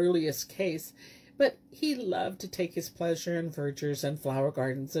in the earliest case, but he loved to take his pleasure in verdures and flower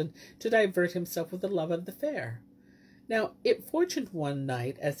gardens, and to divert himself with the love of the fair. Now it fortuned one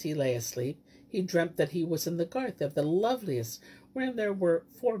night, as he lay asleep, he dreamt that he was in the garth of the loveliest, wherein there were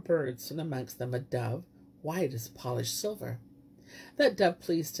 4 birds, and amongst them a dove, white as polished silver. That dove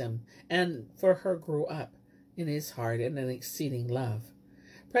pleased him, and for her grew up in his heart an exceeding love.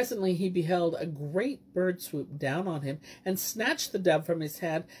 Presently he beheld a great bird swoop down on him, and snatched the dove from his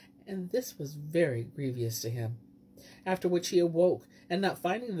hand, and this was very grievous to him. After which he awoke, and not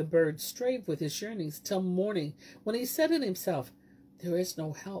finding the bird, strave with his yearnings till morning, when he said in himself, "There is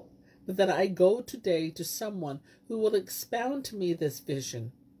no help, but that I go today to someone who will expound to me this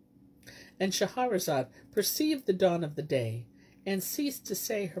vision." And Shahrazad perceived the dawn of the day, and ceased to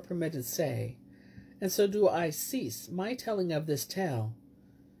say her permitted say. and so do I cease my telling of this tale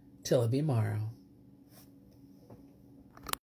till it be morrow.